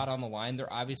 there's a lot on the line,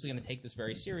 they're obviously going to take this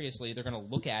very seriously. They're going to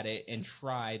look at it and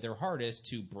try their hardest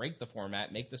to break the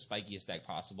format, make the spikiest deck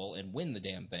possible, and win the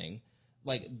damn thing.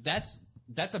 Like, that's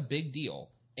a big deal.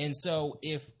 And so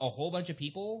if a whole bunch of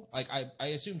people, like I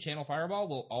assume Channel Fireball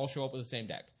will all show up with the same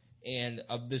deck. And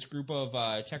of this group of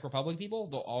Czech Republic people,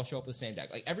 they'll all show up with the same deck.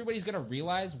 Like everybody's going to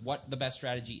realize what the best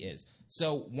strategy is.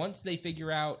 So once they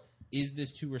figure out, is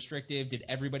this too restrictive? Did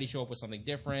everybody show up with something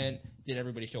different? Did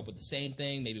everybody show up with the same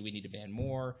thing? Maybe we need to ban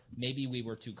more. Maybe we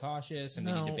were too cautious and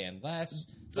we need to ban less.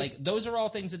 Like those are all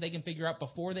things that they can figure out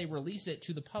before they release it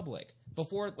to the public.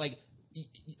 Before, like,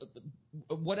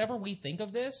 whatever we think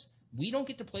of this, we don't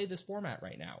get to play this format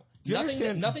right now.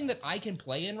 Nothing that I can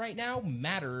play in right now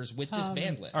matters with this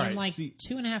ban list. In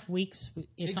 2.5 weeks,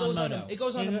 it goes on Moto. It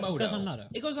goes on Moto.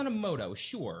 It goes on a Moto,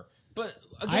 sure. But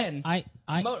again,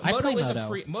 Moto is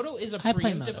a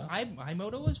preemptive. I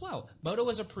Moto as well. Moto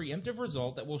is a preemptive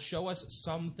result that will show us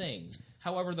some things.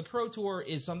 However, the Pro Tour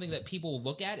is something that people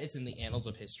look at. It's in the annals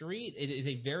of history. It is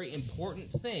a very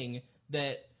important thing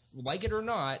that, like it or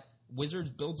not, Wizards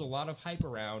builds a lot of hype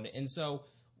around, and so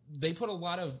they put a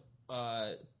lot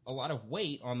of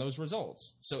weight on those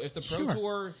results. So if the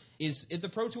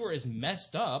Pro Tour is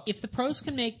messed up, if the pros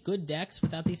can make good decks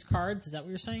without these cards, is that what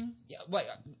you're saying? Yeah, like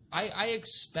I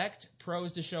expect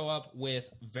pros to show up with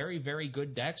very, very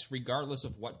good decks regardless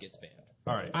of what gets banned.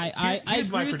 All right,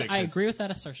 I agree with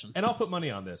that assertion, and I'll put money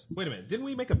on this. Wait a minute, didn't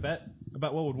we make a bet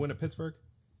about what would win at Pittsburgh?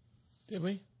 Did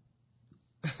we?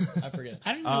 I forget.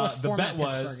 I don't know what format the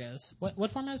bet Pittsburgh is.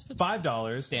 What format is Pittsburgh?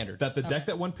 $5 standard. That the deck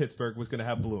that won Pittsburgh was going to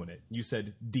have blue in it. You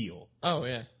said deal. Oh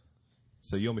yeah.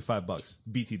 So you owe me $5.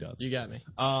 BT dubs. You got me.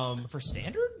 For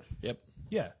standard? Yep.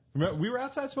 Yeah. Remember, we were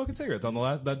outside smoking cigarettes on the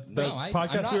last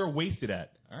podcast we were wasted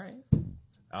at. All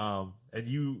right. And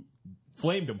you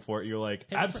flamed him for it. You're like,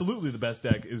 absolutely, the best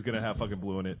deck is going to have fucking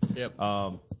blue in it. Yep.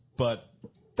 But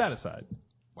that aside.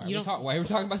 Why are we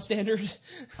talking about standard?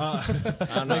 I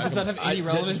don't know. Does that have any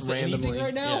relevance to anything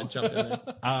right now? Yeah, jump in there.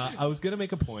 I was going to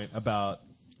make a point about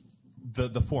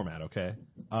the format, okay?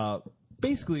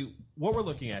 Basically, what we're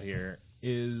looking at here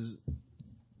is,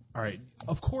 all right,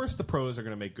 of course the pros are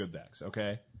going to make good decks,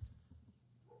 okay?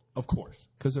 Of course,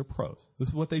 because they're pros. This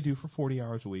is what they do for 40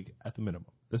 hours a week at the minimum.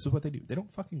 This is what they do. They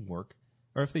don't fucking work.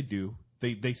 Or if they do,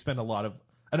 they spend a lot of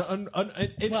inordinate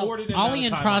Ollie amount and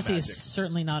of time on Trossi Magic. is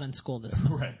certainly not in school this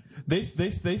summer. Right. They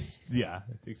yeah,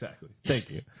 exactly. Thank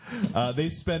you. They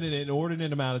spend an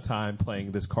inordinate amount of time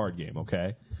playing this card game,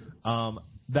 okay?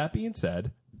 That being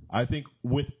said, I think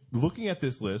with looking at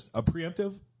this list, a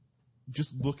preemptive,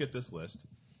 just look at this list.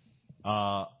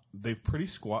 they've pretty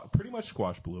much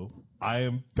squashed blue. I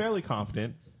am fairly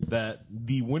confident that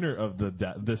the winner of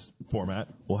this format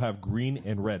will have green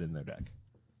and red in their deck.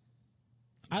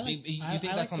 You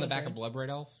think that's on the back of Bloodbraid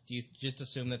Elf? Do you just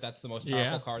assume that that's the most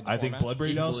powerful card in the I format? think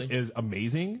Bloodbraid Elf is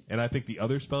amazing, and I think the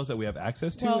other spells that we have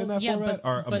access to in that format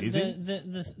are amazing.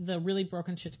 The really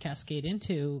broken shit to cascade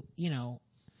into,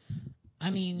 I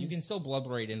mean, you can still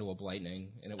Bloodbraid into a Blightning,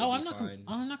 and it would be fine.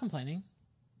 I'm not complaining.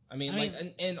 I mean,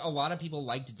 and a lot of people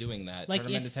liked doing that. Like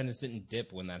Tournament attendance didn't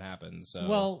dip when that happened.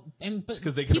 So but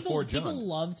because they could afford Jund. People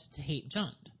loved to hate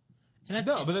Jund. But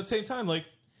at the same time, like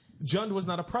Jund was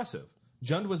not oppressive.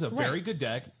 Jund was a very good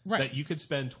deck that you could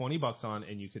spend $20 on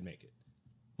and you could make it.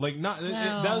 Like that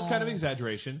was kind of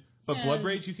exaggeration, but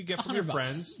Bloodbraids you could get from your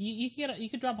friends. You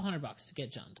could drop $100 to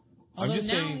get Jund. I'm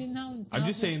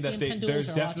just saying that there's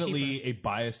definitely a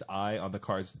biased eye on the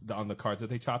cards that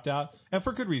they chopped out, and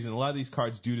for good reason. A lot of these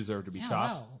cards do deserve to be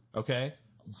chopped. Wow. Okay,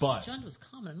 but Jund was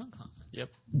common and uncommon. Yep.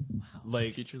 Wow.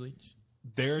 Like Future Leech.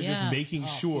 They're just making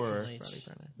sure,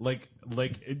 like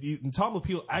Tom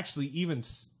Lapille actually even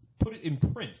put it in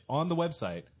print on the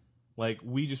website. Like,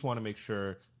 we just want to make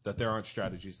sure that there aren't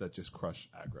strategies that just crush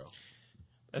aggro.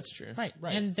 That's true. Right.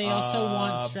 And they also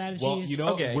want strategies.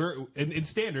 Well, we're in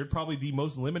Standard, probably the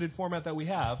most limited format that we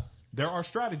have. There are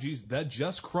strategies that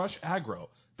just crush aggro.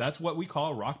 That's what we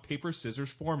call rock, paper, scissors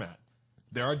format.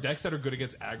 There are decks that are good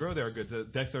against aggro. There are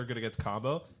decks that are good against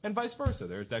combo, and vice versa.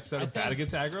 There are decks that are bad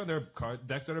against aggro. There are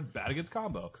decks that are bad against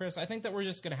combo. Chris, I think that we're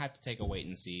just going to have to take a wait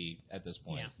and see at this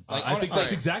point. Yeah. I think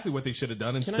that's exactly what they should have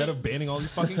done instead of banning all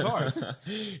these fucking cards.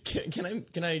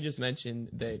 Can I just mention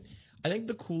that I think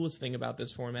the coolest thing about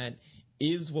this format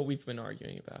is what we've been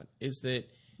arguing about, is that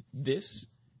this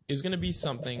is going to be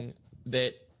something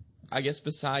that, I guess,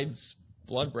 besides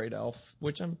Bloodbraid Elf,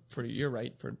 which you're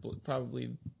right,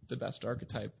 probably the best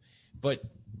archetype. But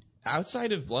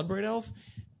outside of Bloodbraid Elf,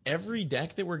 every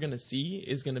deck that we're going to see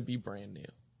is going to be brand new.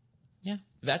 Yeah.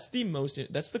 That's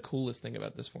the coolest thing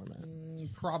about this format.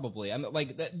 Probably.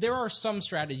 There are some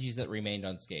strategies that remained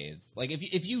unscathed. Like,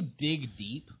 if you dig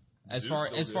deep, as far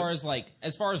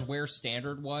as where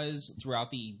Standard was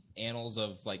throughout the annals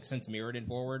of since Mirrodin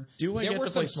forward, there were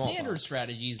some Standard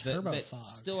strategies that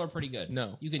still are pretty good.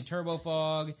 No, you can Turbo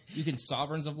Fog, you can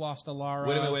Sovereigns of Lost Alara.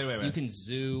 Wait. You can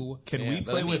Zoo. Can we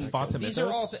play with Fontamithos? These are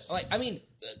all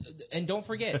and don't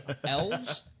forget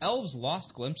elves. Elves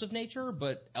lost Glimpse of Nature,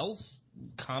 but Elf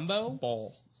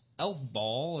combo Elf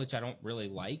Ball, which I don't really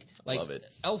like. Love it.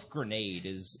 Elf Grenade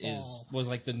was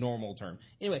like the normal term.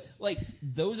 Anyway,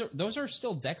 those are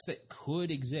still decks that could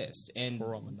exist, and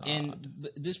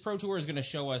this Pro Tour is going to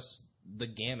show us the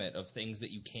gamut of things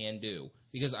that you can do,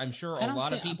 because I'm sure a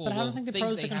lot of people. But I don't think the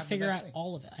pros are going to figure out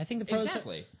all of it. I think the pros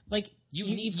you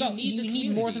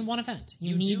need more than one event.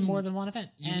 You need more than one event,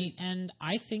 and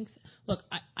I think. Look,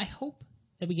 I hope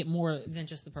that we get more than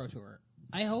just the Pro Tour.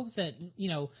 I hope that,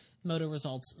 Moto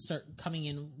results start coming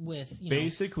in with,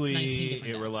 basically 19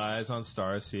 different decks. Relies on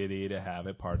Star City to have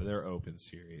it part of their open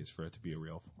series for it to be a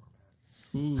real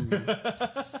format.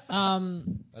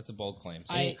 That's a bold claim.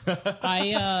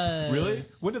 Really?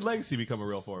 When did Legacy become a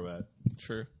real format?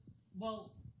 True. Well,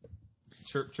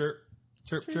 chirp.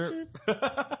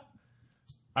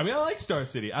 I mean, I like Star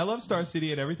City. I love Star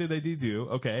City and everything they do.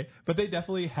 Okay, but they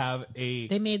definitely have They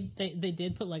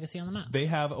did put Legacy on the map. They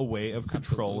have a way of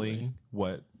controlling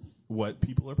what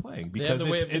people are playing, because they have the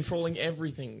way of controlling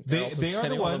everything. They are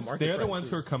the ones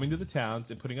who are coming to the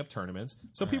towns and putting up tournaments.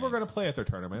 So people are going to play at their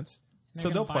tournaments. So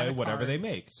they'll play whatever they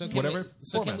make. So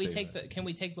can we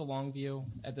take the long view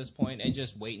at this point and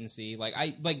just wait and see?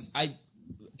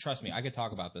 Trust me, I could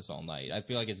talk about this all night. I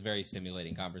feel like it's a very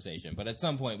stimulating conversation, but at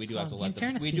some point we do have to let the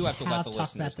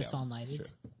listeners go. This all night.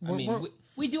 Sure.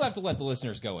 We do have to let the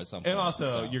listeners go at some point. And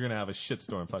also, you're gonna have a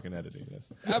shitstorm fucking editing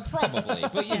this. Probably,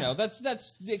 but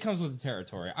that's it comes with the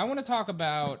territory. I want to talk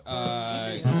about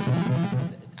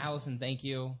Allison. Thank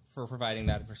you for providing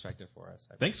that perspective for us.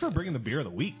 Thanks for bringing the beer of the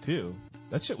week too.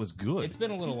 That shit was good. It's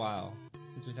been a little while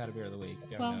since we've had a beer of the week.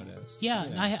 If you haven't noticed. Yeah,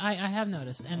 I have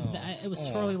noticed, and it was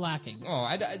sorely lacking. Oh,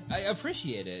 I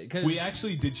appreciate it, because we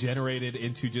actually degenerated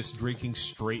into just drinking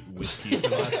straight whiskey for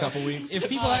the last couple weeks. If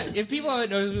people haven't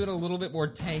noticed, we've been a little bit more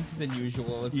tanked than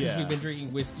usual. It's because we've been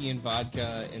drinking whiskey and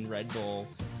vodka and Red Bull,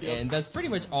 and that's pretty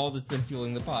much all that's been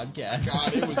fueling the podcast.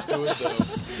 God, it was good though.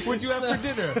 What'd you have for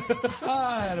dinner?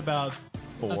 I had about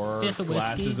 4 fifth of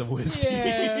glasses whiskey. of whiskey.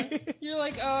 Yeah, you're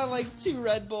like, oh, like 2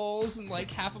 Red Bulls and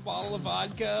like half a bottle of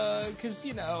vodka, because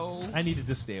I needed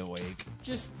to stay awake.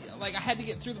 just like I had to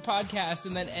get through the podcast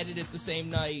and then edit it the same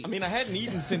night. I mean, I hadn't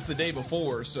eaten since the day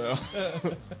before, so.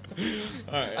 All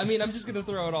right. I mean, I'm just gonna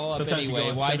throw it all up Sometimes you go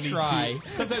anyway. on Why 72 try?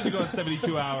 Sometimes you go on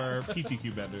 72-hour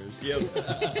PTQ benders. Yep.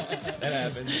 That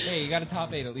happened. Hey, you got to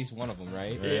top 8 at least one of them,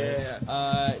 right?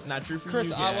 Yeah. Not true for Chris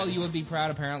you Otwell, guys. you would be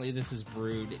proud. Apparently, this is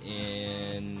brewed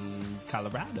in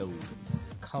Colorado.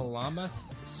 Calumet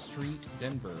Street,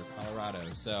 Denver, Colorado.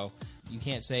 So you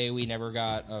can't say we never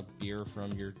got a beer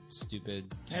from your stupid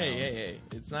town. Hey.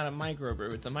 It's not a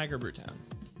microbrew. It's a microbrew town.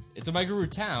 It's a microbrew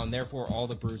town, therefore all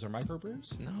the brews are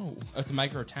microbrews? No. Oh, it's a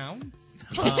micro town?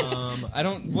 I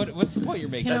don't... What's the point you're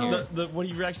making here? What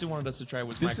you actually wanted us to try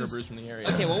was This microbrews is- from the area.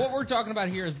 Okay, well, what we're talking about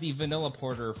here is the vanilla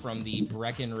porter from the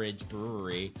Breckenridge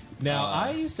Brewery. Now,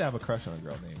 I used to have a crush on a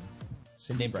girl named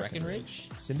Cindy Named Breckenridge?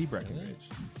 Cindy Breckenridge.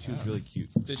 She was really cute.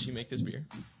 Does she make this beer?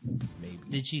 Maybe.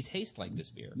 Did she taste like this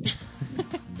beer?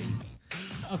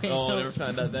 Okay, Oh, so I never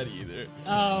found out that either.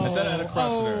 I said I had a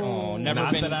crush on her. Oh, never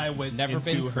Not been. that I went never into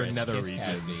been her Chris, nether Kiss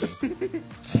regions. Casby.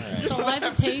 All right.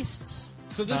 saliva tastes.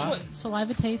 So this one,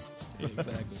 Saliva tastes.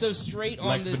 Exactly. so straight on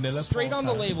Like the vanilla the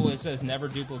porter. label it says never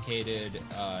duplicated,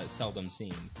 seldom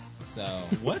seen. So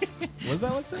What? Was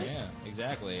that what it said? yeah,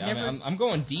 exactly. Never- I'm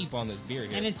going deep on this beer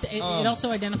here, And it also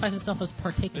identifies itself as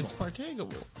partakeable. It's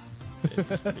partakeable.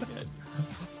 It's pretty good.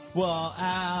 Well,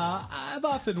 I've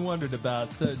often wondered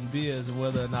about certain beers and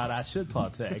whether or not I should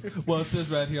partake. Well, it says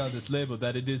right here on this label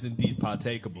that it is indeed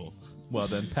partakeable. Well,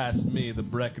 then pass me the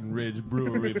Breckenridge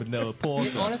Brewery Vanilla Porter.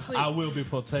 It honestly- I will be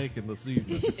partaking this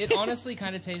evening. It honestly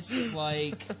kind of tastes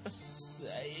like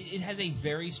it has a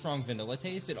very strong vanilla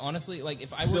taste. It honestly, like,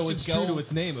 if I were So to it's go, true to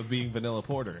its name of being Vanilla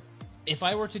Porter. if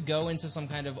I were to go into some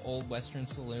kind of old Western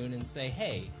saloon and say,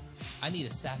 "Hey, I need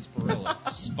a sarsaparilla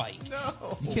spiked,"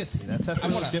 You can't say that. That's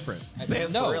really wanna- different. No,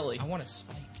 Sarsaparilla. I want a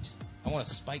spiked. I want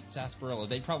a spiked sarsaparilla.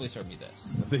 They'd probably serve me this.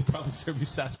 They probably serve you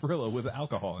sarsaparilla with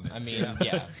alcohol in it. I mean,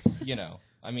 yeah, you know.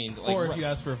 I mean, like, or if you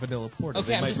ask for a Vanilla Porter, okay,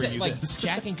 they I'm might just bring saying, you like, this.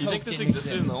 Jack and You Coke think this didn't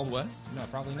existed exist. in the Old West? No,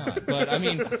 probably not. But I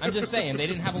mean, I'm just saying they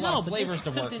didn't have a lot No, of but flavors this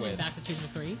to could work have been with. Back to 2 to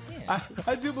 3.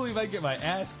 I do believe I'd get my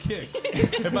ass kicked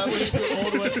if I went into an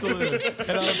Old West saloon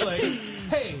and I was like,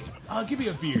 "Hey, give me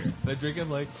a beer." And I drink it, I'm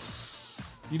like,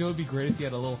 you know, it'd be great if you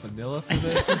had a little vanilla for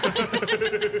this.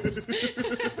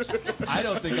 I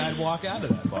don't think I'd walk out of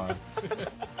that bar.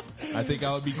 I think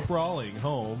I would be crawling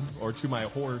home or to my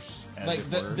horse. As Like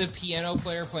it were. the piano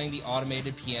player playing the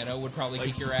automated piano would probably Like,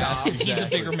 kick your stop. ass because he's a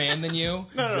Exactly. bigger man than you.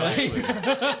 No.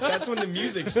 That's when the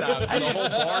music stops and the whole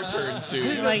bar turns You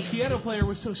know, to. the piano player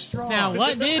was so strong. Now,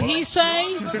 what did he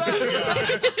say?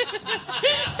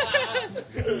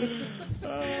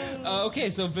 Okay,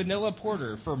 so vanilla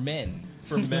porter for men.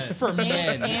 for men. For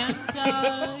men.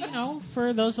 And, you know,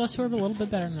 for those of us who are a little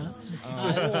bit better than that.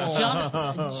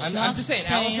 I'm just saying,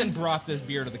 saying. Allison brought this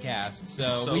beer to the cast,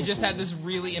 so So we just had cool. this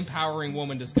really empowering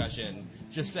woman discussion.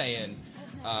 Just saying,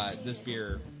 this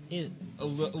beer a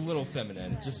little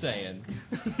feminine. Just saying.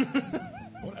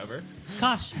 Whatever.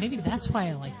 Gosh, maybe that's why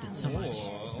I liked it so much.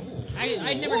 Whoa.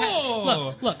 I never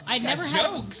had. Look, I'd never had.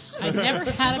 jokes. I'd never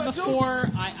had it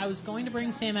before. I was going to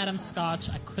bring Sam Adams Scotch.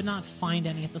 I could not find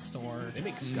any at the store. They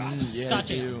make scotch. Yeah, Scotch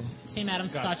they ale, do. Sam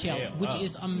Adams Scotch Scotch ale, ale, which wow.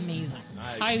 is amazing.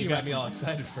 You got me all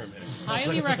excited for a minute.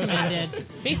 Highly recommended.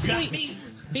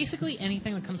 Basically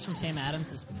anything that comes from Sam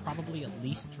Adams is probably at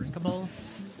least drinkable.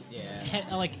 Yeah.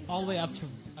 Like all the way up to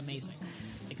amazing.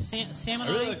 Like Sam and I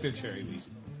really like their cherry leaf.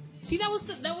 See, that was.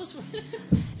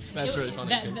 That's really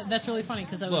funny. too. That's really funny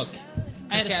because I was. Look,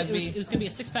 I had Miss it was Casby. going to be a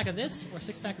 6-pack of this or a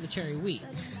 6-pack of the cherry wheat.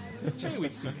 Cherry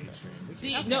wheat's too mainstream.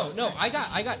 See, no, I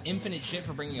got infinite shit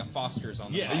for bringing a Foster's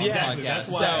on the Yeah, on the exactly. podcast. That's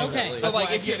why. So, Okay. That's so why like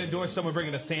I if you can't endorse someone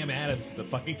bringing a Sam Adams to the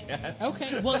fucking cast.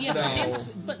 Okay, well, yeah,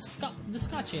 So- but the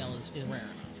Scotch ale is rare enough.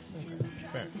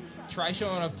 Fair. try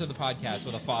showing up to the podcast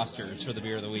with a Foster's for the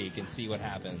beer of the week and see what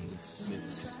happens.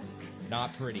 It's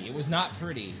not pretty. It was not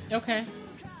pretty. Okay.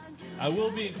 I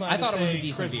will be inclined I thought to it was say, a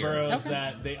decent Chris beer. Burroughs, Okay.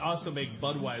 that they also make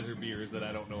Budweiser beers that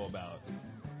I don't know about.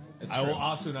 It's I true. will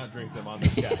also not drink them on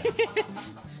this cast.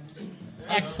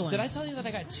 Excellent. Did I tell you that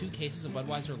I got 2 cases of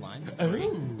Budweiser lime?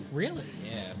 Really?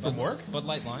 Yeah. From work? Bud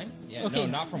Light Lime? Yeah. Okay. No,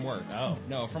 not from work. Oh.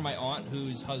 No, from my aunt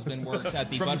whose husband works at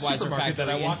the From the Budweiser supermarket factory that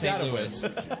I in walked St. out of Louis.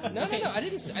 with. No, I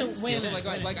didn't. So, I didn't wait a steal it.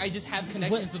 minute, Like I just have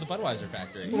connections to the Budweiser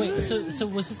factory. Wait, so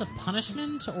was this a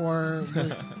punishment or?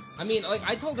 I mean, like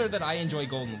I told her that I enjoy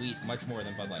Golden Wheat much more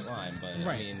than Bud Light Lime, but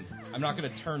Right. I mean, I'm not going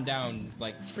to turn down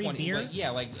like Free 20.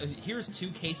 beer? Like, here's 2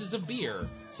 cases of beer.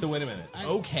 So wait a minute.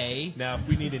 Okay. Now, if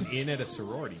we need an in at a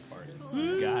sorority party.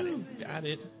 Got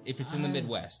it. If it's in the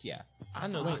Midwest, yeah. I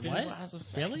know. Wait, what? Has a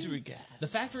Really? factory gas. The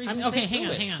factory's I mean, in okay, St. hang on,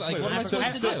 Louis. hang on. Like, Wait, what am I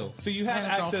supposed to do? So you have I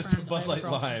have a access to girlfriend. Bud I have a Light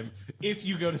girlfriend. Lime if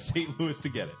you go to St. Louis to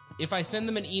get it. If I send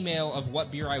them an email of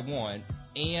what beer I want,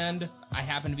 and I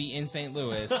happen to be in St.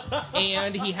 Louis,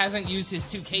 and he hasn't used his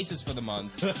 2 cases for the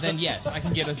month, then yes, I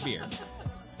can get us beer.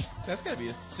 That's gotta be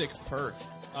a sick perk.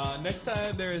 Next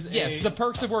time there is Yes, the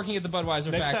perks of working at the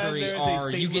Budweiser Next time factory there is a are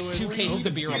St. you get Louis 2 cases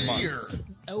of beer a month.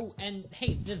 Oh, and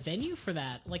hey, the venue for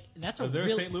that, like, that's a Was there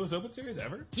real... a St. Louis Open Series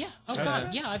ever? Yeah. Oh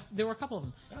god. Yeah. There were a couple of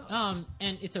them.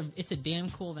 And it's a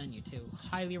damn cool venue too.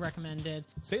 Highly recommended.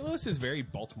 St. Louis is very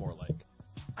Baltimore-like.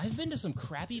 I've been to some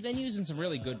crappy venues and some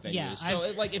really good venues. Yeah, so,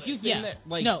 if you've been Yeah. there,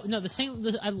 like... No. The St.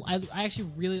 I actually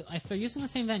really, if they're using the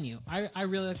same venue, I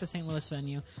really like the St. Louis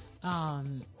venue.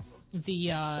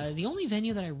 The only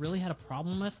venue that I really had a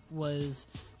problem with was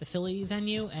the Philly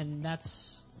venue, and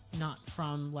that's not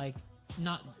from like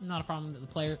not a problem that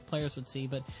the players would see,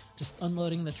 but just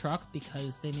unloading the truck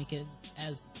because they make it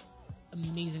as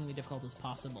amazingly difficult as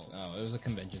possible. Oh, it was a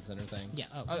convention center thing. Yeah.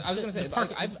 Oh, I was going to say, I've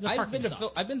parking been to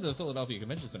sucked. I've been to the Philadelphia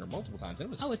Convention Center multiple times.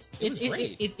 And it was It was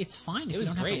great. It's fine. If It was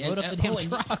you don't great. Have to load up the damn and-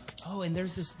 truck. and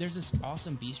there's this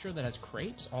awesome bistro that has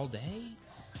crepes all day.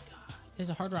 There's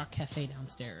a Hard Rock Cafe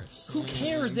downstairs. Who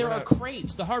cares? There are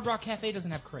crepes. The Hard Rock Cafe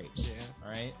doesn't have crepes. Yeah.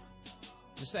 All right.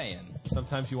 Just saying.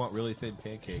 Sometimes you want really thin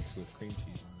pancakes with cream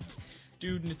cheese on it.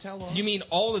 Dude, Nutella. You mean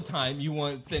all the time you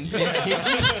want thin pancakes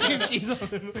with cream cheese on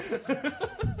them?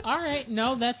 All right,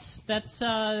 no, that's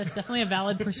definitely a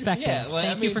valid perspective. Yeah, well,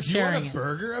 Thank I mean, you for Do you sharing want a it.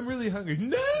 burger? I'm really hungry.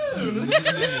 No!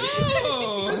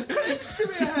 No. There's crepes to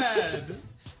be had!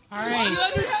 All Do you right,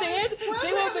 understand?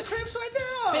 They will, the crepes right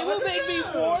now! they will make me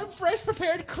warm, fresh,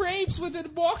 prepared crepes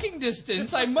within walking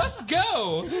distance. I must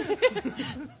go.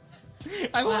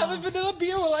 I will have a vanilla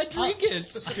beer while I drink it.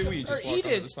 Stewie Or just eat walked onto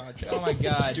it. this podcast. Oh my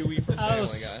god. Stewie from oh, Family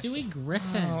Guy. Stewie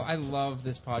Griffin. Oh, I love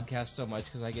this podcast so much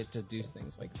because I get to do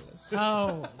things like this.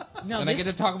 Oh, no, And I get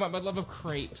this, to talk about my love of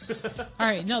crepes. all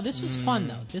right, no, this was fun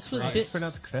though. This was It's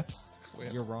pronounced crepes.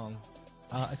 You're wrong.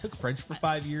 I took French for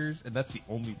 5 years, and that's the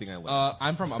only thing I learned.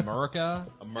 I'm from America,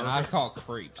 and I call it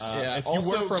crepes. Yeah, if you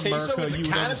also, work for queso America, is a you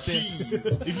would kind of understand.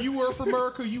 cheese. If you work for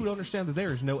America, you would understand that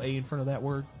there is no A in front of that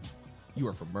word. You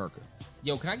are from America.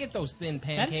 Yo, can I get those thin that's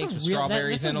pancakes a with real,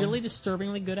 strawberries that's in a them? really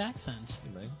disturbingly good accent. Hey,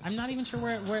 man. I'm not even sure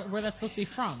where that's supposed to be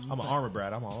from. I'm an but armor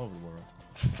brat. I'm all over the world.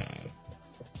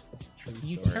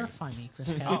 You story. terrify me, Chris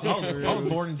I Cassidy. was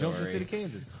born in Junction Story. City,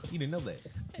 Kansas. You didn't know that.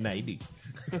 Nah, you do.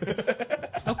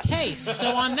 Okay,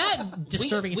 so on that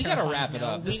disturbing, we gotta terrifying wrap it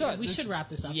note, up. We should wrap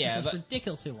this up. yeah, this is but-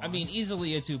 ridiculously long. I mean,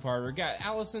 easily a two-parter.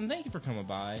 Allison, thank you for coming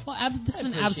by. well, this is an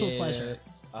appreciate absolute pleasure. it.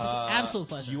 Absolute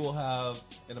pleasure. You will have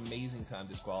an amazing time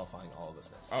disqualifying all of us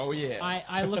next time. Oh, yeah.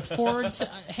 I look forward to.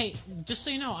 Hey, just so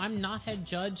you know, I'm not head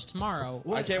judge tomorrow.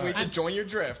 I can't wait to join your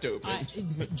draft open.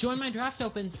 Join my draft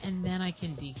opens, and then I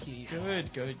can DQ you.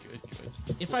 Good.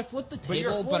 If I flip the you're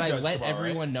a table, floor but I judge let tomorrow,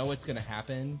 everyone know it's gonna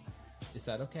happen, is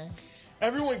that okay?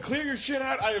 Everyone clear your shit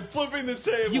out. I am flipping this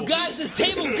table. You guys, this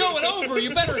table's going over.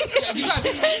 You better. You got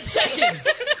 10 seconds.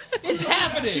 It's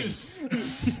happening.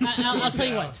 I'll tell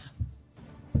you what.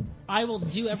 I will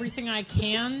do everything I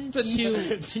can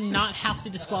to not have to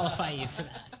disqualify you for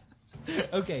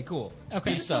that. Okay, cool.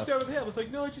 Okay. Good stuff. Over the hill. I was like,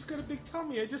 no, I just got a big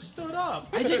tummy. I just stood up.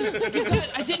 I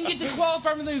didn't get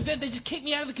disqualified from the event. They just kicked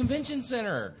me out of the convention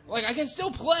center. Like, I can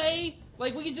still play.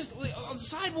 Like, we can just, on the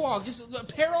sidewalk, just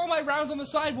pair all my rounds on the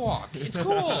sidewalk. It's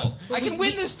cool. I can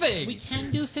win this thing. We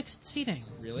can do fixed seating.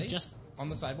 Really? Just on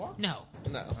the sidewalk? no.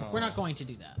 No. We're not going to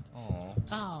do that. Oh.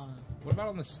 Oh, What about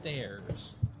on the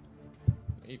stairs?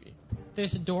 Maybe.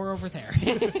 there's a door over there.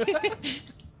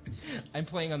 I'm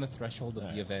playing on the threshold of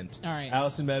the event. All right.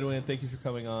 Allison Medwin, thank you for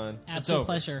coming on. Absolute over.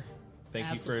 pleasure. Thank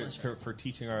Absolute you pleasure. for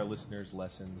teaching our listeners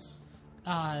lessons.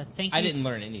 Thank you. I didn't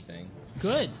learn anything.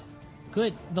 Good.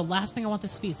 The last thing I want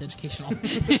this to be is educational.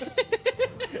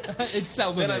 It's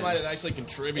seldom. Then I is. might have actually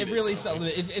contributed. It really something.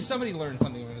 seldom. If somebody learned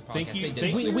something from the podcast, Thank you. they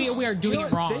did. Thank you. we are doing You know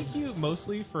it what? wrong. Thank you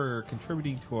mostly for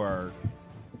contributing to our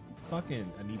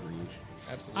fucking inebriation.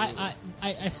 Absolutely.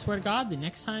 I swear to God, the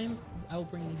next time I will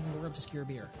bring even more obscure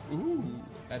beer. Ooh,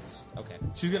 that's okay.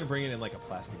 She's gonna bring it in like a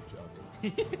plastic jug.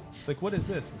 It's like, what is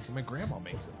this? My grandma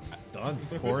makes it. Done.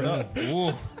 Pour it up.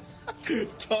 Ooh.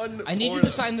 Ton. I need you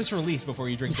to sign this release before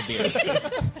you drink the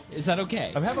beer. Is that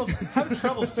okay? I'm having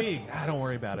trouble seeing. Don't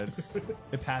worry about it.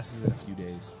 It passes in a few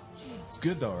days. It's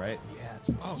good though, right? Yeah.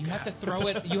 It's, You have to throw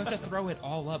it. You have to throw it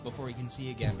all up before you can see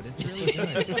again. But it's really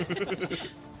good.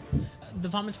 The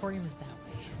vomitorium is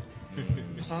that way.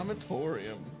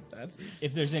 Comatorium.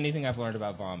 If there's anything I've learned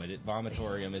about vomit,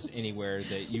 vomitorium is anywhere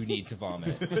that you need to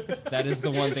vomit. That is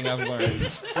the one thing I've learned.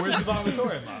 Where's the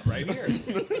vomitorium? Right here.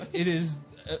 It is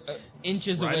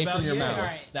inches Right away about from your here. mouth. All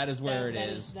right. That is where it That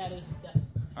is. That is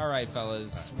All right,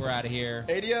 fellas, we're out of here.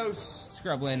 Adios.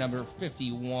 Scrubland number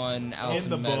 51, Allison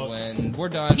the books. Medwin. We're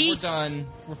done. Peace. We're done.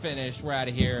 We're finished. We're out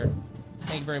of here.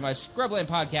 Thank you very much.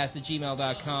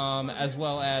 Scrublandpodcast@gmail.com, as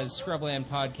well as Scrubland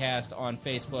Podcast on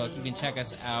Facebook. You can check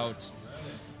us out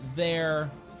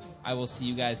there. I will see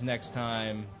you guys next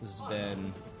time. This has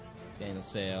been Daniel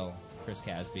Sale, Chris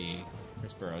Casby,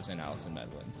 Chris Burrows, and Allison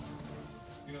Medwin.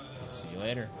 See you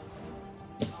later.